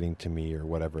frustrating to me or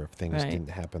whatever. If things didn't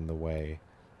happen the way,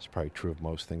 it's probably true of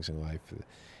most things in life, it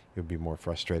would be more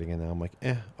frustrating. And now I'm like,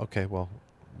 okay, well,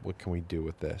 what can we do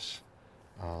with this?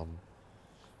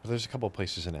 There's a couple of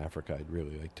places in Africa I'd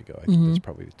really like to go. I think that's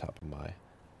probably the top of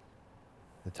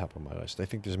my list. I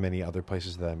think there's many other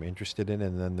places that I'm interested in,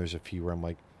 and then there's a few where I'm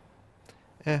like,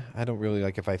 I don't really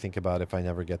like, if I think about if I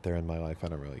never get there in my life, I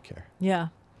don't really care. Yeah.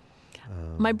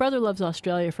 My brother loves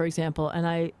Australia, for example, and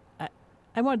I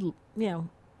would,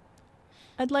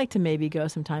 I'd like to maybe go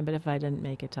sometime, but if I didn't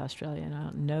make it to Australia, and I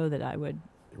don't know that I would.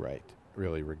 Right.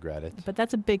 Really regret it. But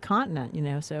that's a big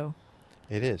continent, so.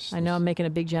 It is. I know I'm making a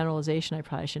big generalization I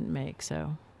probably shouldn't make,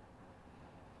 so.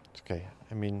 It's okay.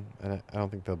 I mean, I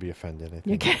don't think they'll be offended. I think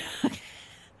you get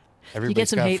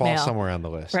everybody's got to fall mail somewhere on the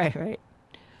list. Right.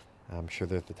 I'm sure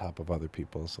they're at the top of other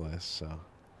people's lists. So,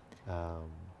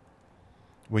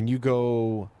 when you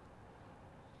go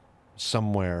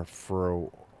somewhere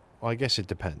well, I guess it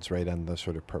depends, right, on the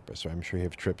sort of purpose. Right? I'm sure you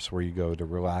have trips where you go to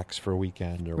relax for a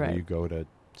weekend, or where you go to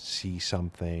see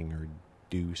something or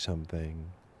do something.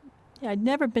 Yeah, I'd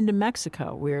never been to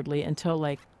Mexico, weirdly, until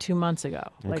like 2 months ago.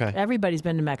 Like everybody's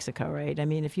been to Mexico, right? I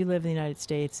mean, if you live in the United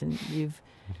States and you've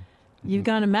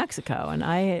gone to Mexico, and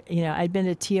I'd been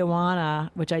to Tijuana,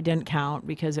 which I didn't count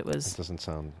because it was. It doesn't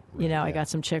sound. Right, I got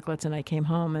some chiclets and I came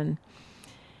home, and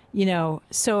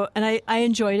so and I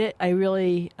enjoyed it. I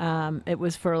really it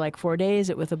was for like 4 days.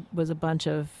 It was a bunch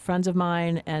of friends of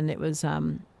mine, and it was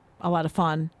a lot of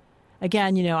fun.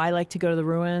 again, I like to go to the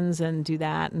ruins and do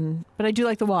that, but I do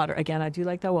like the water. Again, I do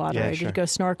like the water. Yeah, I sure. did go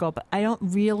snorkel, but I don't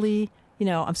really,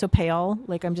 I'm so pale.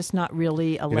 Like I'm just not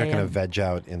really a You're not going to land. veg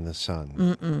out in the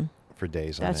sun for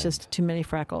days on That's end. just too many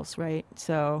freckles, right?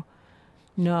 So,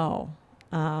 no.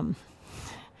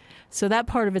 So that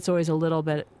part of it's always a little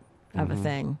bit of a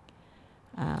thing.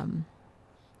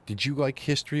 Did you like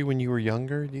history when you were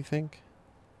younger, do you think?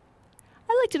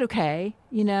 I liked it okay.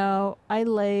 When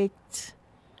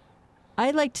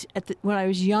I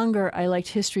was younger, I liked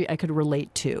history I could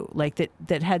relate to, like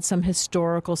that had some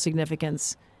historical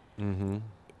significance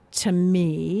to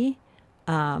me,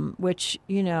 which,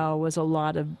 was a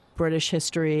lot of British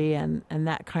history and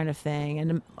that kind of thing,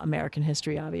 and American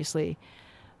history, obviously.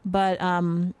 But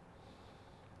I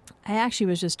actually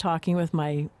was just talking with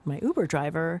my Uber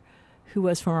driver who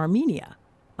was from Armenia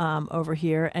over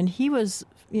here, and he was,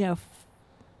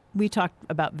 we talked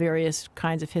about various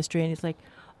kinds of history, and he's like,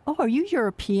 "Oh, are you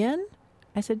European?"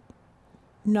 I said,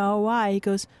 "No, why?" He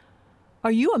goes,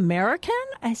 "Are you American?"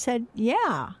 I said,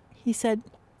 "Yeah." He said,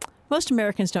 "Most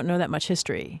Americans don't know that much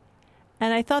history."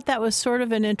 And I thought that was sort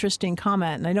of an interesting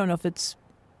comment, and I don't know if it's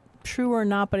true or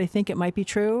not, but I think it might be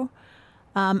true.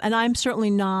 And I'm certainly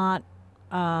not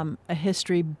a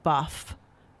history buff,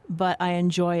 but I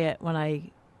enjoy it when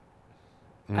I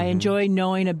enjoy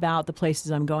knowing about the places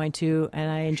I'm going to,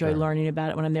 and I enjoy Sure. learning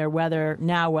about it when I'm there, whether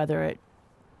it,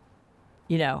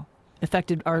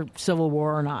 affected our Civil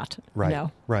War or not. Right,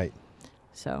 right.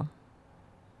 So,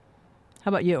 how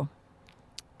about you?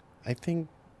 I think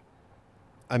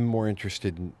I'm more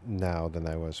interested now than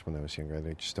I was when I was younger.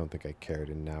 I just don't think I cared,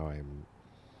 and now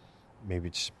maybe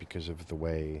it's because of the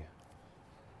way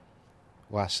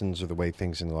lessons or the way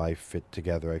things in life fit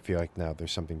together. I feel like now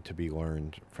there's something to be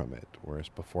learned from it, whereas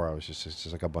before I was it's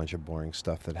just like a bunch of boring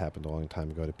stuff that happened a long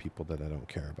time ago to people that I don't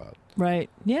care about. Right.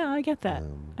 Yeah, I get that.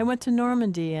 I went to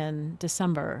Normandy in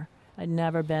December. I'd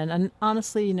never been, and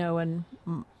honestly, when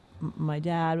my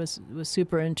dad was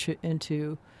super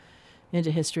into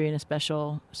history and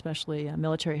especially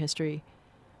military history.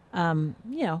 I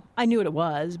knew what it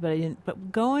was, but I didn't.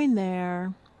 But going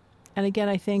there, and again,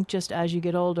 I think just as you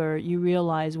get older, you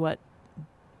realize what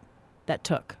that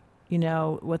took.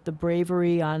 What the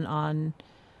bravery on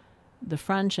the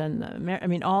French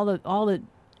and all the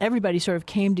everybody sort of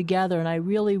came together, and I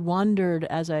really wondered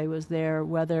as I was there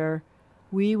whether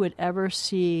we would ever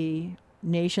see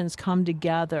nations come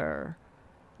together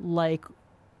like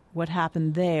what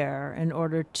happened there in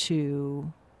order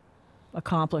to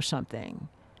accomplish something.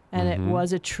 And it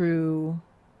was a true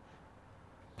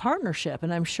partnership.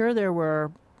 And I'm sure there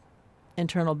were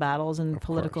internal battles and Of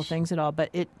political course. things and all,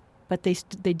 but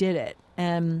they did it.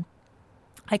 And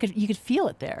you could feel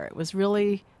it there. It was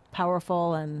really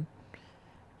powerful and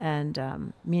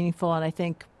meaningful. And I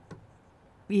think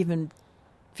even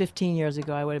 15 years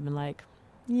ago, I would have been like,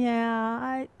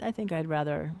 yeah, I think I'd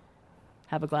rather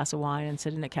have a glass of wine and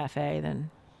sit in a cafe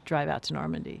than drive out to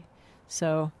Normandy.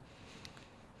 So,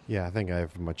 Yeah, I think I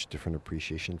have a much different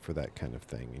appreciation for that kind of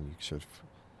thing, and you sort of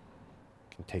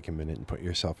can take a minute and put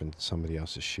yourself in somebody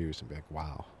else's shoes and be like,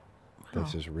 wow.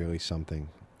 This is really something,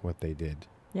 what they did.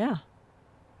 yeah.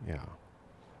 Yeah.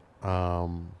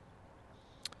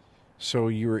 So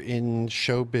you were in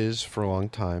showbiz for a long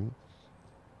time.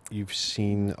 You've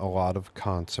seen a lot of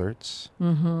concerts.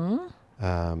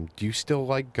 Mm-hmm. Do you still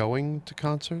like going to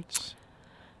concerts?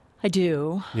 I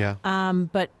do. Yeah.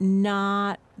 But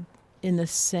not in the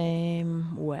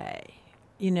same way.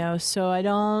 So I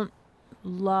don't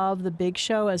love the big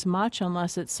show as much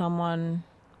unless it's someone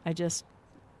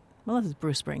unless it's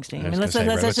Bruce Springsteen. Let's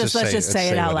just say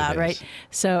it out loud, right?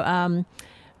 So,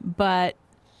 but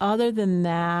other than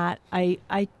that, I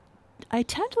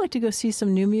tend to like to go see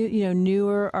some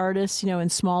newer artists, in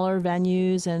smaller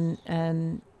venues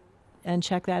and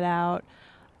check that out.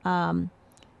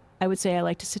 I would say I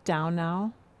like to sit down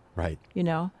now. Right.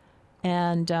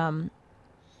 And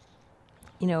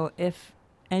if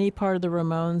any part of the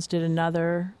Ramones did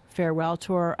another farewell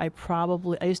tour, I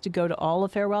used to go to all the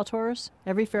farewell tours,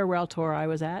 every farewell tour I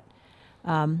was at.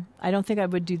 I don't think I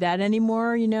would do that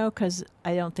anymore, because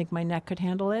I don't think my neck could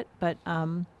handle it. But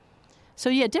so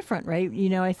yeah, different, right?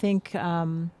 I think,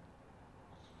 and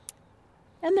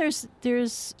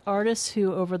there's artists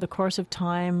who over the course of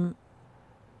time,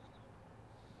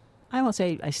 I won't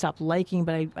say I stopped liking,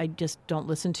 but I just don't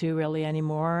listen to really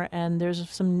anymore. And there's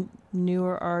some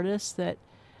newer artists that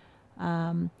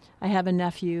I have a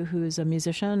nephew who's a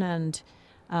musician, and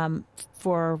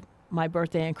for my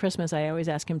birthday and Christmas, I always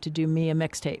ask him to do me a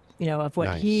mixtape, of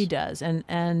what he does.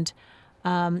 And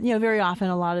very often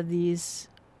a lot of these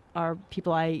are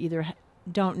people I either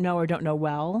don't know or don't know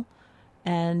well.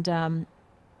 and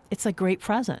it's a great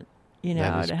present, you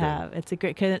That know, is to great. have. It's a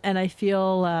great, and I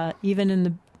feel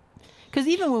because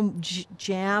even when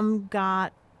Jam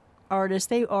got artists,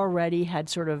 they already had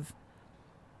sort of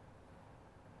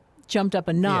jumped up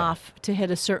enough to hit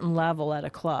a certain level at a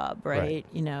club, right?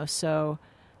 You know, so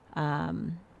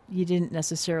you didn't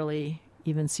necessarily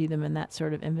even see them in that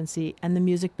sort of infancy. And the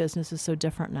music business is so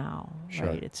different now, Sure.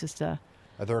 right? It's just Are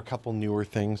there a couple newer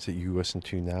things that you listen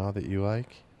to now that you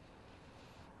like?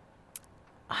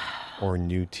 Or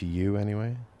new to you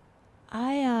anyway?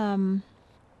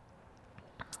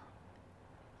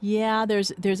 Yeah,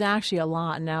 there's actually a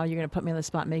lot. Now you're going to put me on the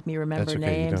spot, and make me remember That's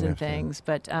okay, you names don't and have to. things,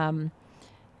 but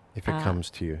If it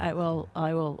comes to you. I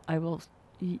will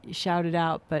shout it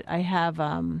out. But I have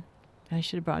I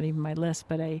should have brought even my list,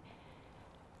 but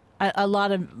a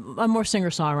lot of a more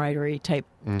singer-songwriter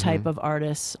type of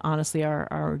artists, honestly,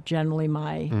 are generally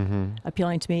my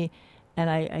appealing to me. And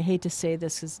I hate to say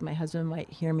this because my husband might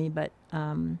hear me, but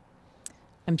I'm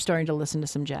starting to listen to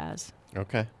some jazz,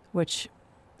 Okay. which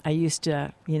I used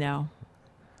to,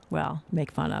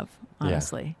 make fun of,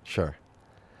 honestly. Yeah, sure.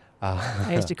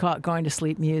 I used to call it going to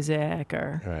sleep music,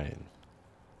 or, Right.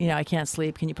 I can't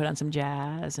sleep. Can you put on some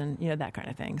jazz? And, that kind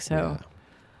of thing. So, Yeah.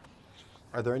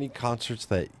 Are there any concerts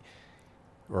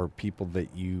or people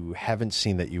that you haven't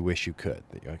seen that you wish you could?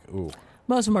 That you're like, ooh.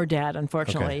 most of them are dead,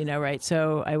 unfortunately, Okay. right?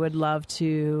 So I would love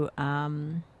to,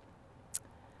 I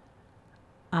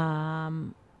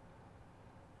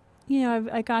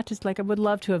got to, I would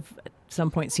love to have at some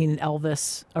point seen an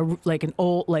Elvis,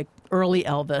 early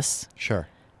Elvis, Sure.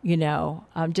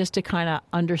 just to kind of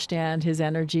understand his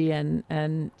energy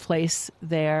and place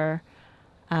there.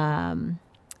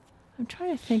 I'm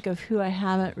trying to think of who I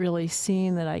haven't really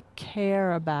seen that I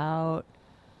care about.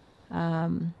 I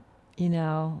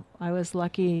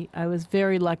was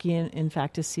very lucky, in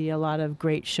fact, to see a lot of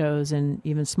great shows in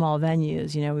even small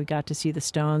venues. We got to see the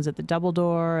Stones at the Double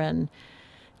Door, and,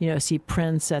 see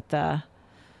Prince at the,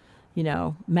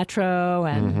 Metro,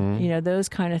 and, those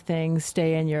kind of things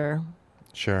stay in your...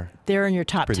 Sure. They're in your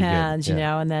top Pretty good, tens,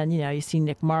 yeah. And then, you see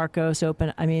Nick Marcos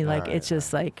open. I mean, it's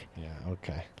just like, Yeah,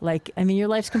 okay. your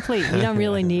life's complete. You don't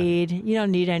really need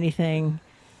anything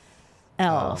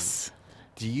else.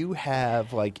 Do you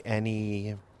have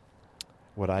any,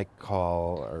 what I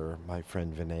call, or my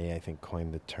friend Vinay, I think,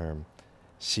 coined the term,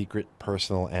 secret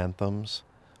personal anthems?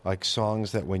 Like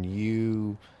songs that when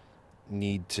you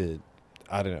need to,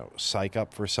 I don't know, psych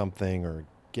up for something or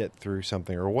get through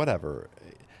something or whatever,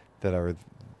 that are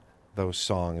those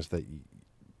songs that you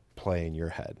play in your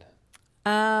head?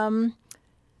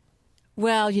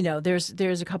 Well,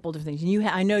 there's a couple different things. And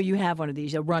I know you have one of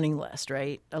these, a running list,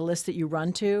 right? A list that you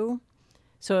run to.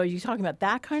 So are you talking about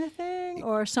that kind of thing,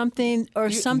 or something,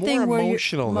 something more where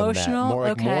emotional you're than emotional? that. More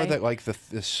okay. that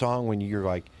the song when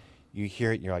you're you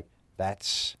hear it and you're like, that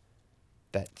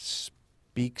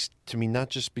speaks to me, not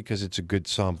just because it's a good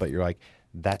song, but you're like,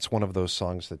 that's one of those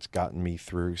songs that's gotten me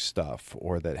through stuff,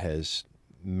 or that has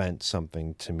meant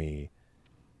something to me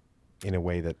in a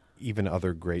way that even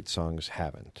other great songs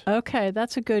haven't. Okay,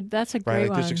 that's a great Right?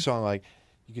 one. There's a song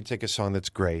you can take a song that's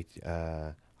great.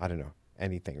 I don't know,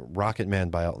 anything. Rocket Man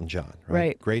by Elton John.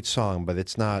 Right. Great song, but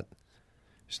it's not.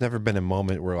 There's never been a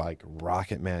moment where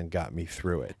Rocket Man got me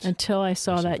through it. Until I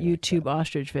saw that something like YouTube that.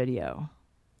 ostrich video.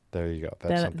 There you go.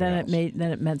 That's something Then else.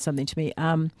 it meant something to me.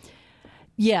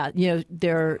 Yeah,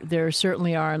 there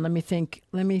certainly are, and let me think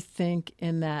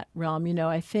in that realm.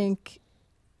 I think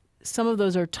some of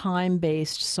those are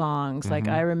time-based songs. Like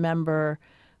I remember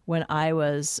when I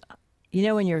was,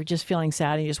 when you're just feeling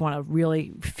sad and you just want to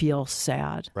really feel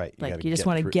sad. Right. You just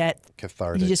want to get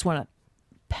cathartic. You just want to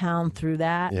pound through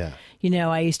that. Yeah.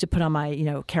 I used to put on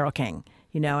my, Carole King,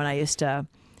 and I used to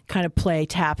kind of play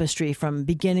Tapestry from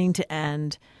beginning to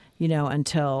end,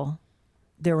 until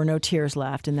there were no tears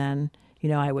left. And then,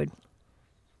 I would,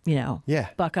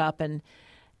 buck up and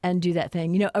do that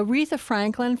thing. Aretha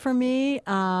Franklin for me,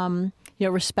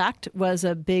 Respect was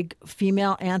a big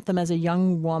female anthem as a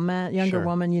younger Sure.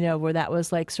 woman, where that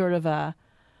was sort of a,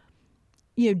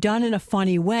 done in a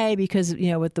funny way because,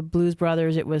 with the Blues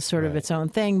Brothers, it was sort of Right. its own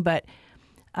thing. But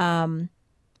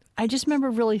I just remember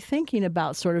really thinking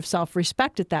about sort of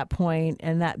self-respect at that point,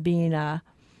 and that being a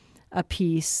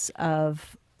piece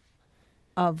of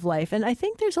life. And I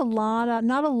think there's not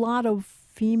a lot of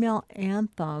female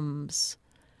anthems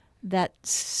that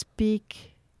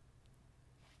speak.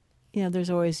 There's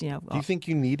always, Do you think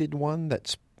you needed one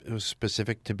that was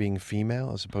specific to being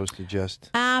female as opposed to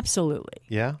just? Absolutely.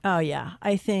 Yeah. Oh yeah.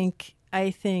 I think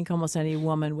almost any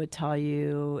woman would tell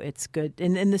you it's good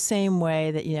in the same way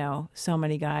that, so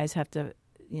many guys have to,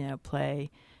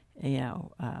 play,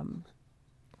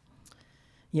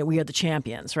 we are the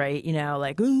champions, right?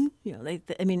 Like, ooh,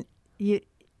 I mean,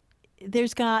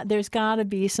 there's got to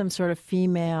be some sort of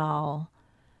female,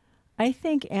 I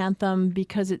think, anthem,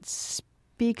 because it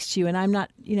speaks to you. And I'm not,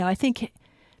 I think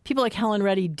people like Helen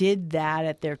Reddy did that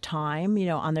at their time,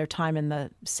 on their time in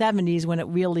the 70s when it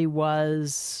really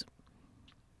was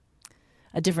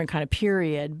a different kind of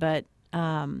period. But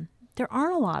there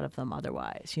aren't a lot of them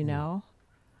otherwise,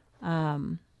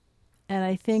 And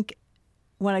I think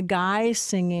when a guy's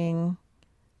singing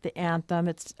the anthem,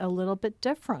 it's a little bit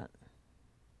different.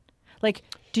 Like,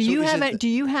 do you have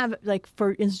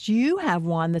for instance, do you have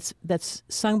one that's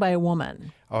sung by a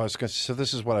woman? Oh, so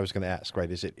this is what I was going to ask, right?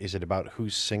 Is it about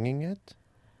who's singing it?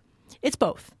 It's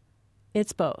both.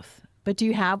 It's both. But do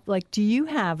you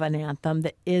have an anthem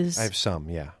that is? I have some,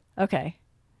 yeah. Okay.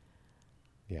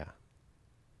 Yeah.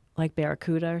 Like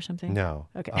Barracuda or something? No.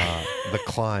 Okay. The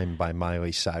Climb by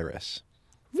Miley Cyrus.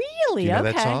 Really? Do you know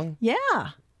okay. that song? Yeah.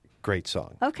 Great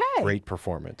song. Okay. Great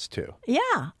performance too.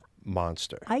 Yeah.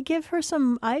 Monster. I give her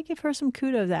some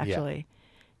kudos, actually.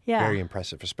 Yeah. Very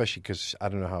impressive, especially because I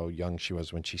don't know how young she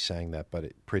was when she sang that,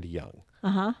 but pretty young.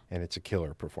 Uh-huh. And it's a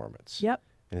killer performance. Yep.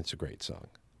 And it's a great song.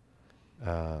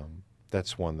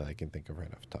 That's one that I can think of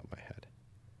right off the top of my head.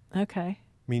 Okay.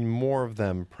 I mean, more of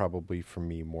them probably, for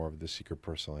me, more of the Secret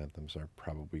Personal anthems are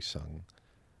probably sung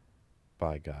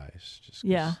by guys. Just 'cause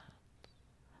yeah.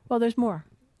 Well, there's more.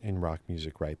 in rock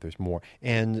music, right? There's more.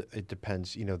 And it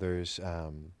depends, there's,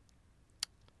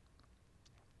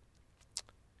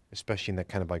 especially in that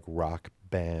kind of like rock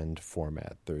band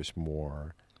format, there's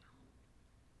more,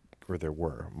 or there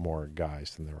were more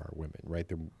guys than there are women, right?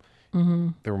 There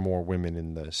were more women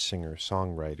in the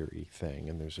singer-songwriter-y thing,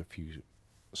 and there's a few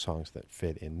songs that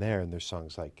fit in there, and there's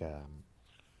songs like, I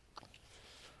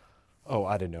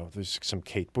don't know, there's some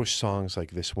Kate Bush songs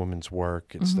like This Woman's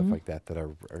Work and stuff like that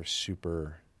are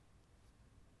super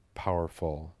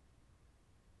powerful.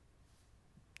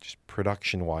 Just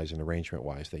production-wise and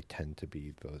arrangement-wise, they tend to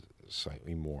be the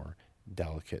slightly more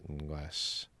delicate and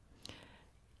less,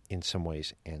 in some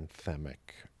ways, anthemic,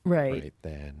 right?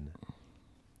 Than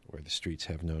Where the Streets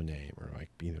Have No Name, or like,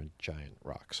 giant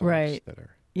rock songs right. that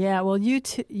are. Yeah, well,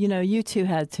 U2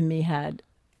 had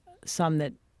some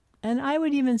that, and I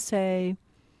would even say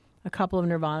a couple of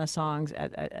Nirvana songs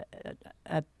at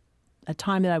a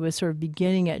time that I was sort of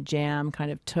beginning at Jam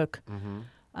kind of took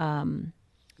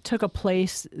a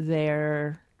place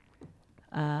there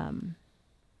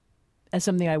as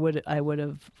something I would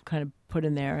have kind of put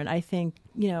in there. And I think,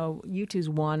 U2's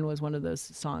One was one of those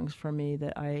songs for me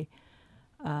that I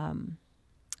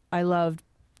loved.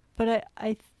 But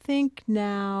I think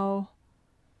now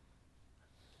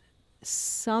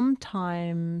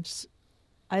sometimes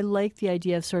I like the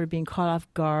idea of sort of being caught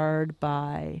off guard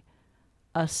by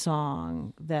a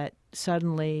song that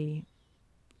suddenly,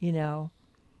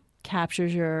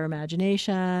 captures your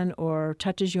imagination or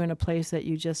touches you in a place that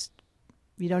you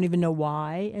don't even know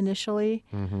why initially.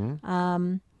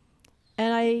 And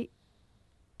I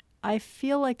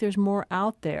feel like there's more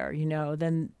out there,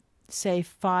 than say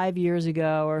 5 years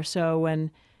ago or so,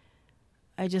 when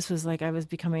I just was like, I was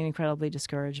becoming incredibly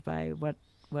discouraged by what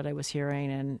I was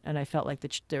hearing, and I felt like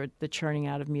the churning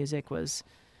out of music was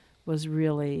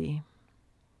really,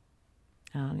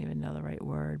 I don't even know the right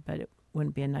word, but it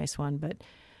wouldn't be a nice one.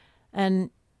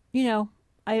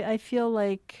 I feel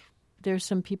like there's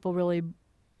some people really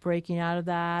breaking out of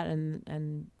that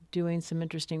and doing some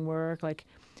interesting work. Like,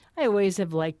 I always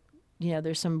have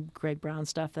there's some Greg Brown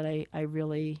stuff that I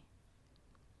really,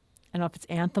 I don't know if it's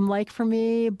anthem-like for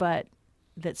me, but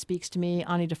that speaks to me.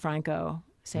 Ani DeFranco,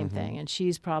 same thing. And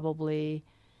she's probably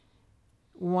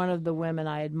one of the women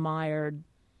I admired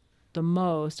the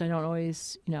most. I don't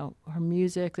always, her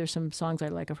music, there's some songs I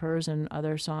like of hers and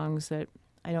other songs that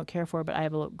I don't care for, but I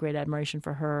have a great admiration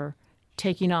for her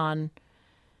taking on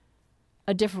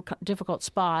a difficult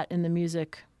spot in the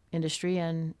music industry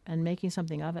and making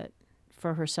something of it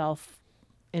for herself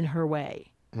in her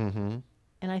way. Mm-hmm.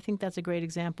 And I think that's a great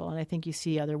example, and I think you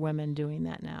see other women doing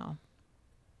that now.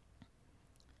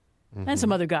 And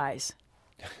some other guys.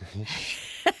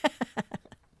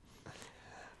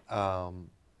 So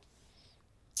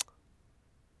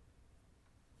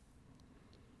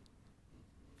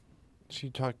you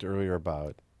talked earlier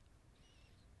about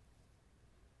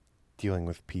dealing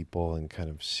with people and kind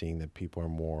of seeing that people are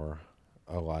more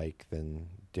alike than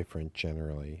different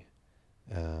generally.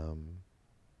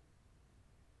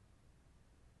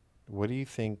 What do you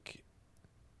think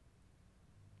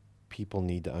people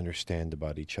need to understand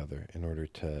about each other in order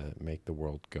to make the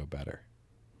world go better?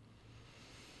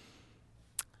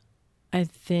 I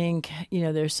think,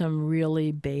 there's some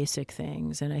really basic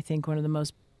things. And I think one of the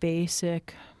most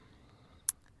basic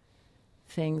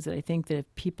things that I think that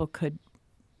if people could,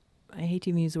 I hate to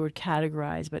even use the word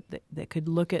categorize, but that could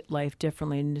look at life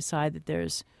differently and decide that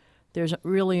there's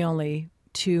really only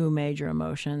two major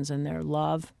emotions, and they're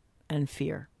love and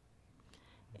fear.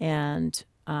 And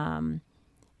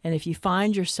if you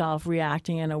find yourself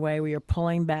reacting in a way where you're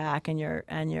pulling back and you're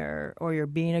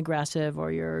being aggressive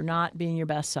or you're not being your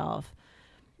best self,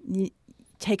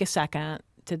 take a second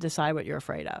to decide what you're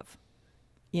afraid of.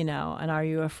 And are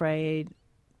you afraid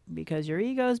because your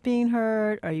ego is being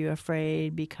hurt? Are you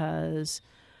afraid because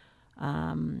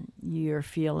you're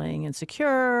feeling insecure?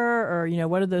 Or,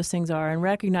 what are those things are? And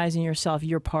recognizing yourself,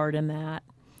 your part in that.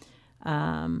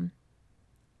 I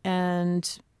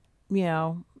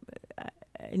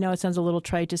know it sounds a little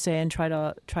trite to say and try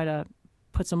to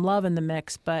put some love in the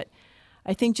mix, but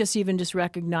I think just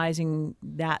recognizing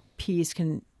that piece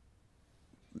can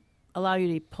allow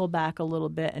you to pull back a little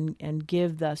bit and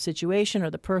give the situation or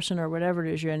the person or whatever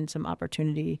it is you're in some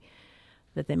opportunity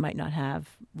that they might not have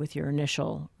with your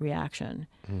initial reaction.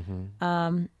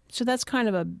 Mm-hmm. So that's kind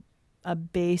of a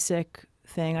basic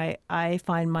thing. I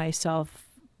find myself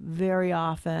very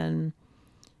often,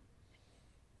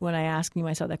 when I asking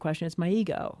myself that question, it's my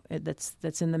ego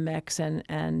that's in the mix,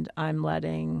 and I'm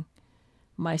letting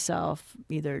myself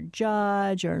either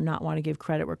judge or not want to give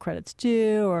credit where credit's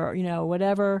due, or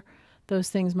whatever those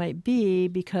things might be,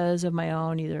 because of my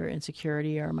own either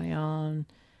insecurity or my own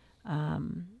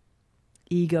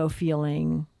ego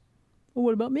feeling, well,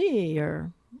 what about me?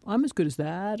 Or I'm as good as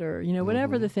that, or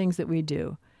whatever the things that we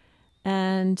do.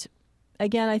 And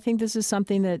again, I think this is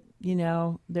something that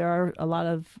there are a lot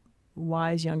of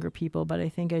wise younger people, but I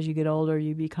think as you get older,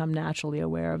 you become naturally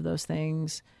aware of those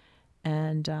things,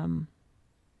 and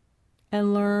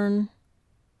learn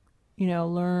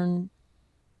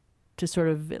to sort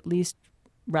of at least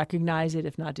recognize it,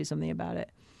 if not do something about it.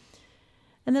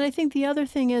 And then I think the other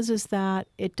thing is that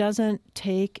it doesn't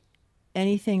take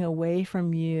anything away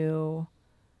from you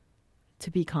to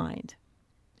be kind,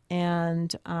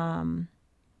 and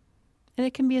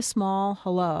it can be a small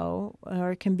hello,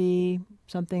 or it can be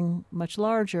something much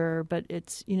larger, but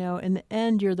it's, in the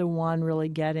end, you're the one really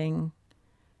getting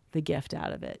the gift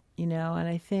out of it, and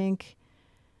I think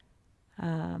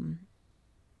a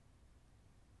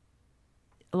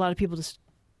lot of people just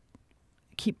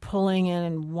keep pulling in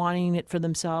and wanting it for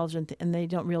themselves, and they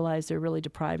don't realize they're really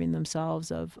depriving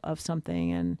themselves of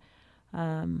something.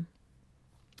 And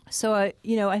so, I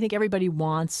think everybody they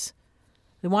want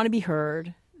to be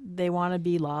heard. They want to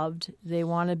be loved. They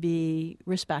want to be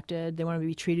respected. They want to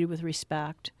be treated with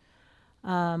respect.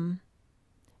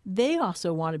 They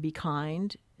also want to be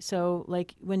kind. So,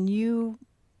 like, when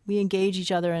we engage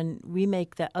each other and we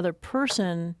make that other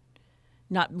person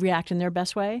not react in their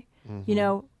best way,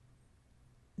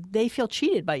 they feel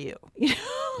cheated by you.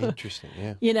 Interesting,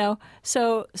 yeah.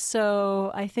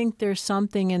 So I think there's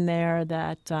something in there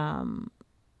that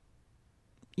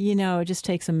it just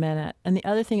takes a minute. And the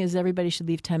other thing is everybody should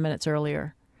leave 10 minutes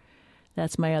earlier.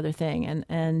 That's my other thing.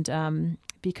 And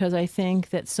because I think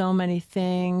that so many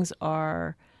things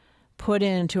are put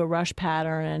into a rush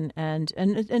pattern, and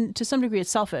to some degree it's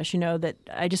selfish, that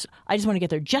I just want to get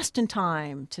there just in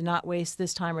time to not waste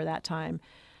this time or that time.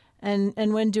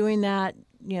 And when doing that,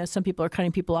 some people are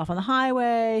cutting people off on the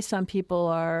highway. Some people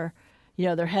are,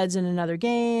 their head's in another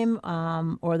game,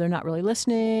 or they're not really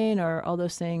listening, or all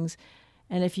those things.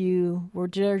 And if you were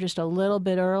there just a little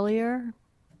bit earlier,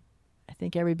 I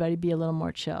think everybody'd be a little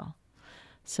more chill.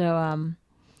 So,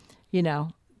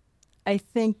 I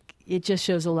think it just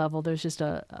shows a level. There's just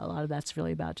a lot of that's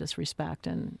really about just respect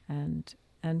and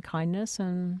kindness.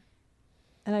 And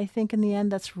I think in the end,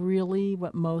 that's really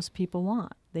what most people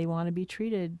want. They want to be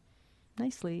treated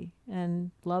nicely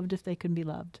and loved if they can be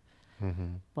loved.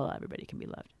 Mm-hmm. Well, everybody can be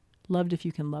loved. Loved if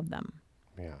you can love them.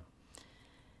 Yeah.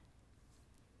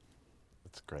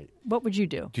 That's great. What would you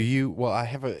do?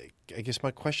 I guess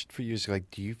my question for you is,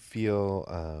 like, do you feel,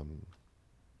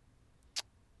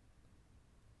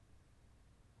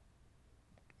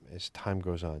 as time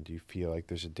goes on, do you feel like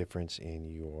there's a difference in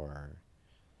your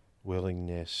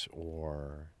willingness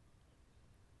or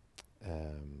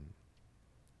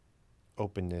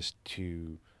openness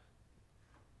to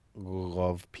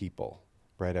love people,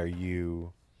 right?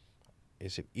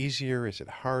 Is it easier? Is it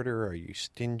harder? Are you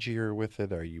stingier with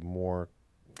it? Are you more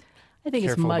I think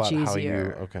it's much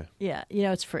easier. Okay. Yeah,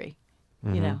 it's free.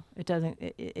 Mm-hmm. It doesn't.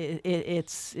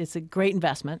 It's a great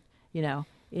investment.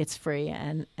 It's free,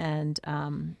 and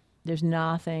there's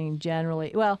nothing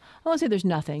generally. Well, I won't say there's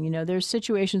nothing. There's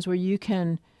situations where you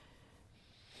can.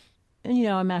 And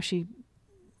I'm actually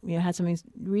had something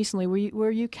recently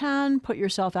where you can put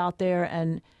yourself out there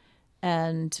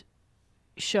and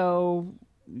show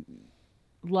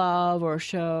love or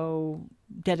show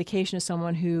dedication to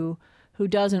someone who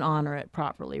doesn't honor it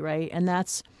properly, right? And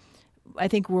that's, I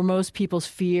think, where most people's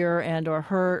fear and or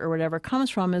hurt or whatever comes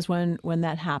from is when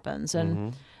that happens.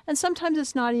 And and sometimes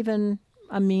it's not even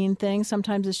a mean thing.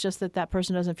 Sometimes it's just that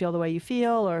person doesn't feel the way you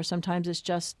feel, or sometimes it's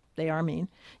just they are mean.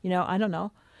 I don't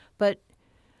know. But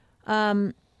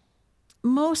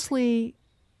mostly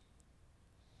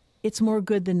it's more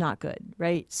good than not good,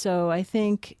 right? So I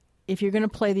think if you're going to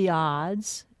play the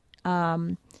odds,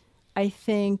 I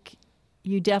think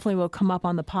you definitely will come up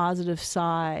on the positive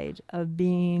side of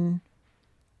being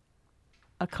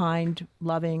a kind,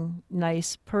 loving,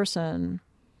 nice person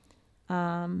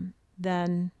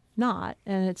than not.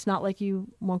 And it's not like you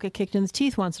won't get kicked in the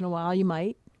teeth once in a while. You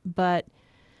might, but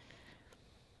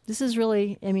this is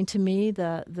really, to me,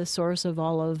 the source of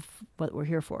all of what we're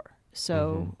here for.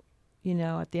 So,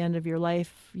 at the end of your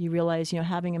life, you realize,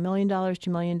 having $1 million, $2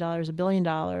 million, $1 billion,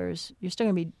 you're still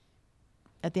going to be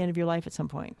at the end of your life at some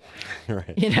point.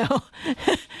 Right.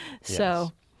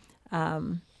 So,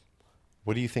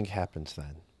 what do you think happens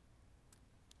then?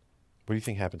 What do you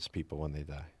think happens to people when they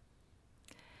die?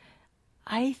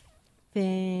 I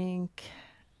think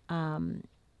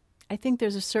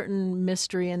there's a certain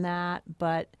mystery in that,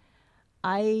 but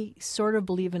I sort of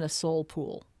believe in a soul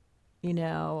pool.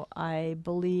 I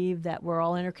believe that we're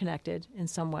all interconnected in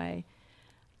some way.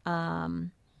 I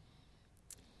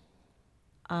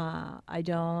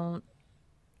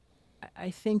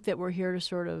think that we're here to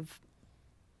sort of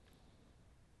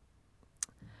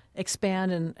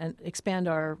expand and expand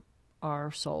our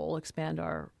soul, expand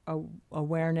our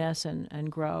awareness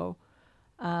and grow.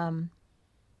 But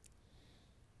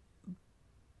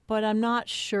I'm not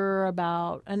sure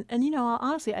about, and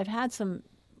honestly, I've had some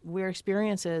weird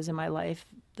experiences in my life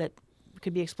that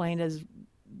could be explained as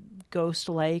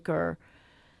ghost-like or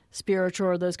spiritual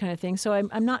or those kind of things. So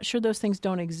I'm not sure those things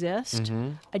don't exist.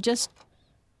 I just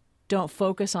don't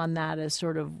focus on that as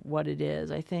sort of what it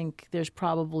is. I think there's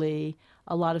probably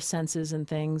a lot of senses and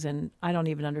things, and I don't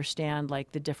even understand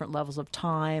like the different levels of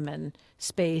time and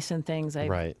space and things.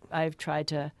 I've tried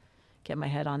to get my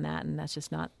head on that, and that's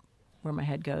just not where my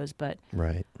head goes. But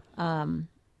right.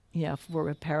 If we're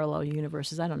with parallel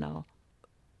universes, I don't know.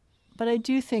 But I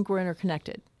do think we're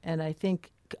interconnected, and I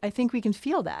think we can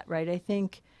feel that, right? I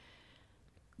think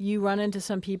you run into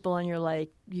some people and you're like,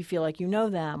 you feel like you know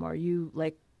them, or you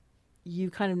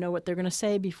kind of know what they're going to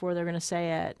say before they're going to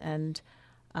say it, and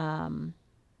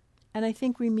I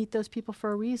think we meet those people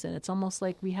for a reason. It's almost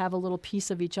like we have a little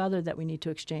piece of each other that we need to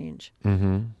exchange.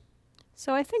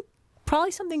 So I think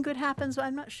probably something good happens, but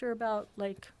I'm not sure about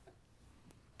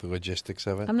the logistics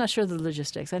of it. I'm not sure of the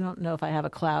logistics. I don't know if I have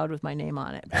a cloud with my name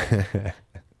on it,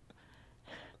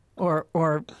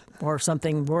 or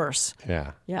something worse.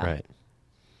 Yeah. Right.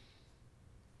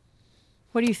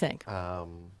 What do you think? I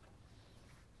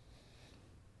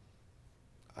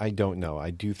don't know.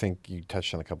 I do think you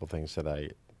touched on a couple things that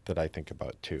I think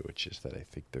about too, which is that I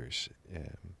think there's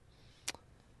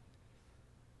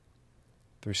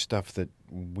stuff that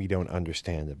we don't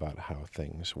understand about how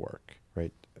things work,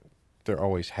 right? There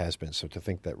always has been. So to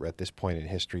think that at this point in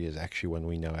history is actually when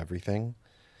we know everything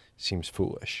seems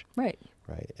foolish. Right.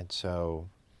 Right. And so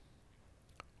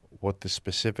what the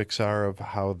specifics are of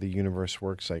how the universe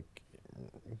works,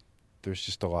 there's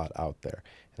just a lot out there.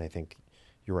 And I think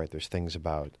you're right. There's things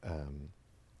about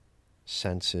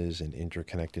senses and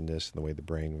interconnectedness and the way the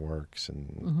brain works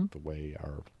and the way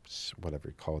our, whatever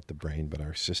you call it, the brain, but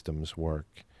our systems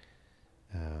work.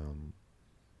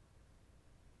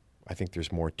 I think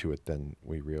there's more to it than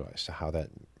we realize. So how that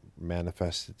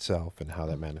manifests itself and how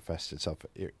that manifests itself,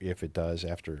 if it does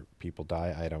after people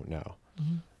die, I don't know.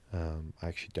 I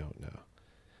actually don't know.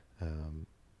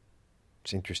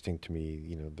 It's interesting to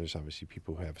me, there's obviously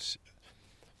people who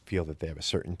feel that they have a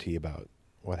certainty about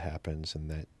what happens, and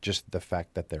that just the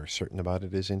fact that they're certain about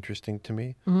it is interesting to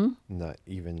me, not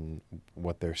even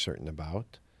what they're certain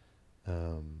about.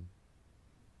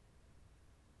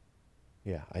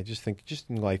 Yeah, I just think,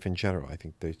 just in life in general, I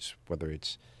think that's, whether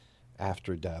it's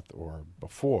after death or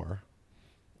before,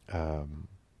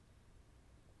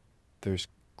 there's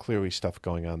clearly stuff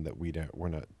going on that we're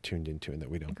not tuned into and that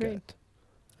we don't get.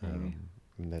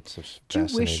 And that's just Do you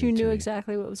wish you knew me.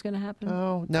 Exactly what was going to happen?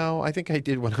 Oh, no, I think I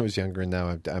did when I was younger, and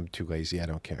now I'm too lazy. I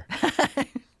don't care.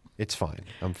 It's fine.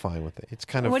 I'm fine with it. It's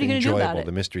kind of What are you gonna do about enjoyable. it?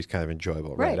 The mystery's kind of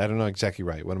enjoyable, Right. I don't know exactly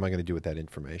right. What am I going to do with that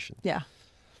information? Yeah.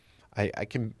 I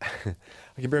can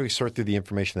I can barely sort through the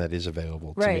information that is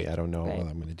available to Right. me. I don't know Right. what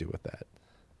I'm going to do with that.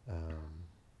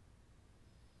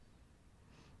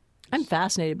 I'm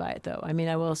fascinated by it, though. I mean,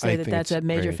 I will I say that think that's it's a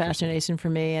major very interesting. fascination for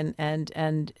me,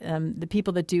 and the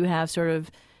people that do have sort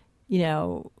of,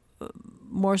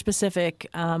 more specific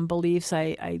beliefs,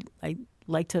 I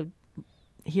like to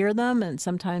hear them, and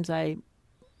sometimes I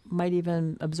might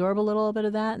even absorb a little bit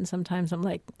of that, and sometimes I'm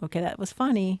like, okay, that was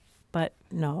funny, but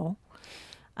no.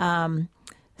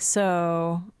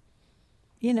 So,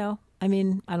 I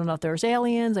mean, I don't know if there's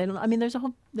aliens. I mean, there's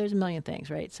a million things,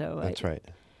 right? So That's right.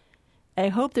 I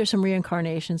hope there's some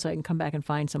reincarnation so I can come back and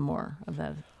find some more of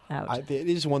that out. It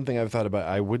is one thing I've thought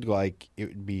about. It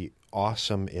would be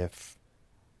awesome if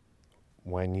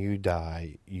when you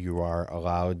die, you are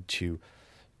allowed to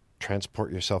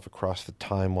transport yourself across the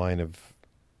timeline of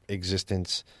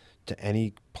existence to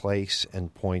any place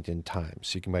and point in time.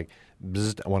 So you can be like,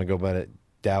 bzzzt, I want to go back to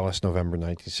Dallas, November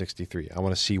 1963. I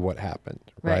want to see what happened,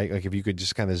 right? Like if you could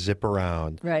just kind of zip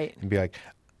around Right. and be like,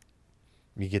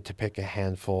 you get to pick a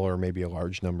handful or maybe a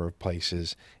large number of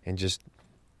places and just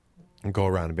go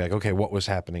around and be like, okay, what was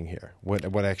happening here?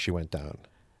 What actually went down?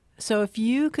 So if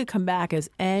you could come back as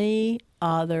any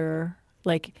other,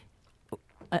 like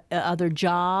a other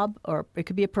job, or it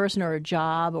could be a person or a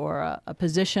job or a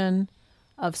position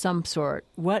of some sort,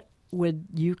 what would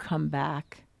you come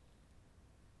back?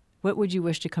 What would you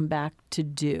wish to come back to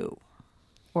do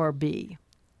or be?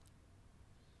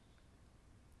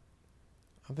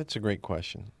 Oh, that's a great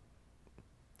question.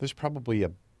 There's probably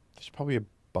a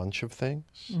bunch of things.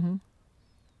 Mm-hmm.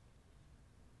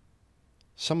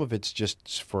 Some of it's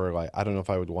just for like, I don't know if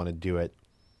I would want to do it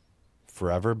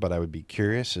forever, but I would be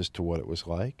curious as to what it was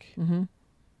like. Mm-hmm.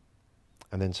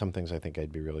 And then some things I think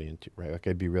I'd be really into, right? Like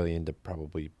I'd be really into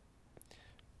probably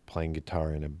playing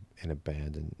guitar in a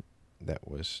band and that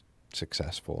was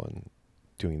successful and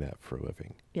doing that for a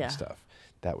living Yeah. and stuff.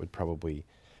 That would probably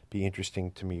be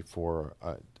interesting to me for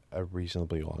a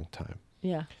reasonably long time.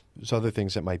 Yeah. There's other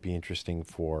things that might be interesting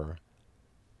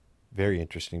very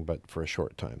interesting, but for a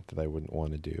short time that I wouldn't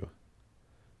want to do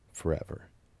forever.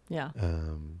 Yeah.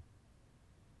 Do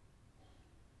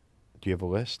you have a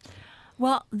list?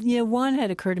 Well, one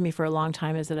had occurred to me for a long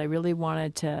time is that I really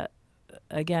wanted to,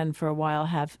 again, for a while,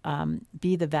 have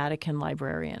be the Vatican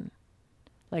librarian.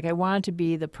 Like I wanted to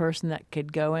be the person that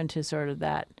could go into sort of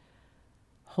that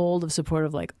hold of support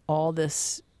of like all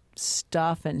this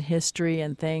stuff and history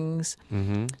and things.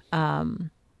 Mm-hmm.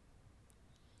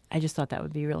 I just thought that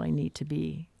would be really neat to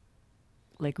be,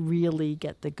 like, really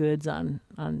get the goods on,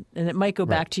 and it might go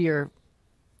back to your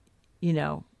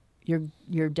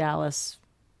Dallas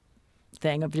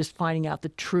thing of just finding out the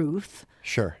truth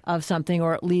Sure. of something,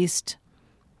 or at least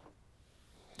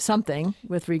something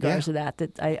with regards to that.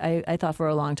 That I thought for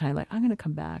a long time, like, I'm going to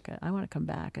come back. I want to come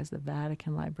back as the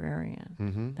Vatican librarian.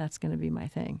 Mm-hmm. That's going to be my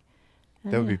thing.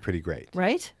 And That would be pretty great.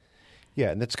 right.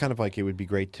 Yeah, and that's kind of like it would be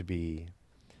great to be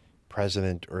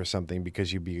president or something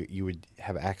because you would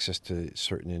have access to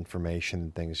certain information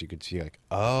and things you could see like,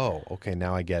 oh, okay,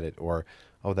 now I get it, or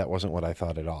oh, that wasn't what I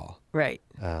thought at all. Right.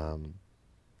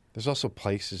 There's also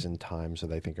places and times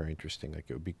that I think are interesting. Like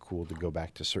it would be cool to go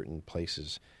back to certain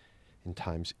places and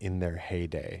times in their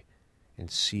heyday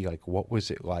and see like what was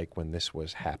it like when this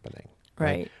was happening.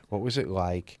 Right. What was it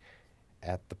like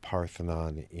at the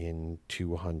Parthenon in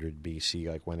 200 BC,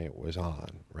 like when it was on,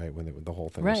 right? When the whole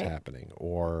thing was Right. happening.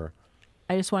 Or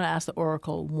I just want to ask the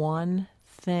Oracle one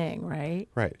thing, right?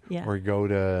 right. Yeah. Or go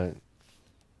to,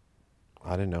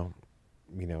 I don't know,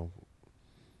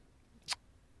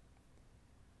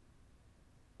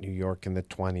 New York in the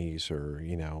 20s or,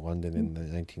 London in the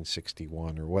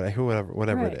 1961 or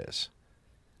whatever Right. it is.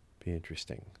 Be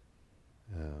interesting.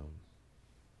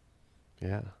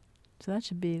 Yeah. So that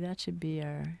should be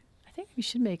our. I think we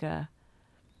should make a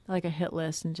hit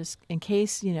list, and just in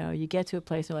case you get to a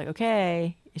place where like,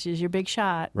 okay, this is your big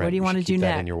shot. Right. What do you want to do keep that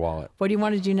next? in your wallet. What do you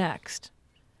want to do next?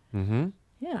 Mm-hmm.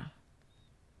 Yeah.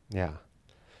 Yeah.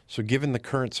 So given the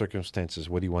current circumstances,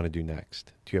 what do you want to do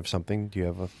next? Do you have something? Do you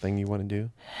have a thing you want to do?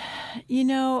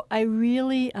 I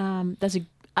really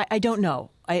I don't know.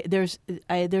 There's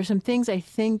some things I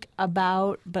think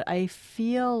about, but I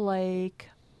feel like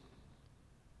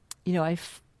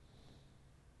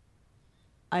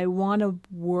I want to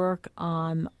work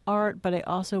on art, but I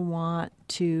also want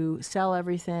to sell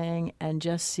everything and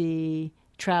just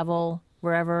travel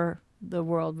wherever the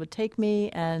world would take me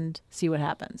and see what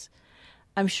happens.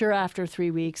 I'm sure after 3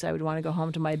 weeks I would want to go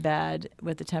home to my bed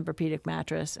with the Tempur-Pedic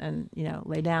mattress and,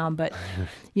 lay down. But,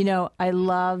 I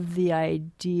love the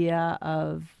idea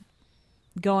of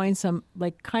going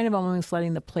kind of almost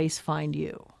letting the place find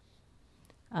you.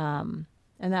 And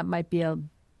that might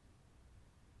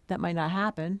not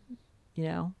happen.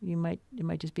 It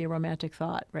might just be a romantic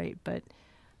thought, right? But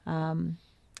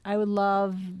I would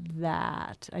love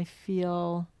that. I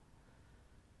feel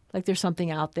like there's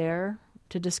something out there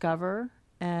to discover,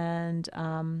 and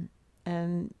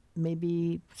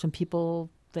maybe some people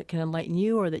that can enlighten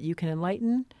you or that you can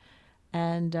enlighten,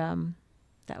 and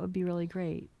that would be really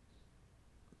great.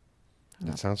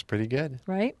 That sounds pretty good.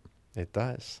 Right? It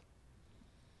does.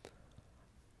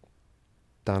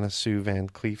 Donna Sue Van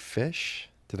Cleef Fish.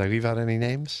 Did I leave out any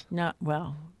names? Not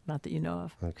that you know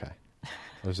of. Okay.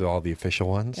 Those are all the official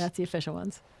ones? That's the official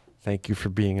ones. Thank you for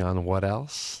being on What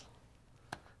Else?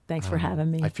 Thanks for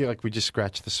having me. I feel like we just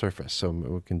scratched the surface, so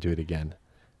we can do it again.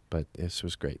 But this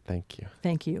was great. Thank you.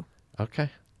 Thank you.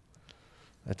 Okay.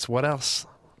 That's What Else?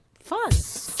 Fun.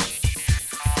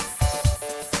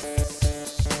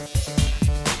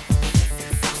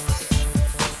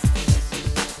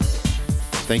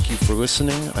 Thank you for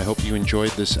listening. I hope you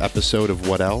enjoyed this episode of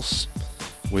What Else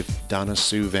with Donna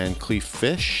Sue Van Cleef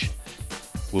Fish.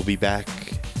 We'll be back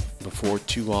before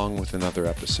too long with another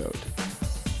episode.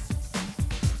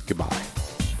 Goodbye.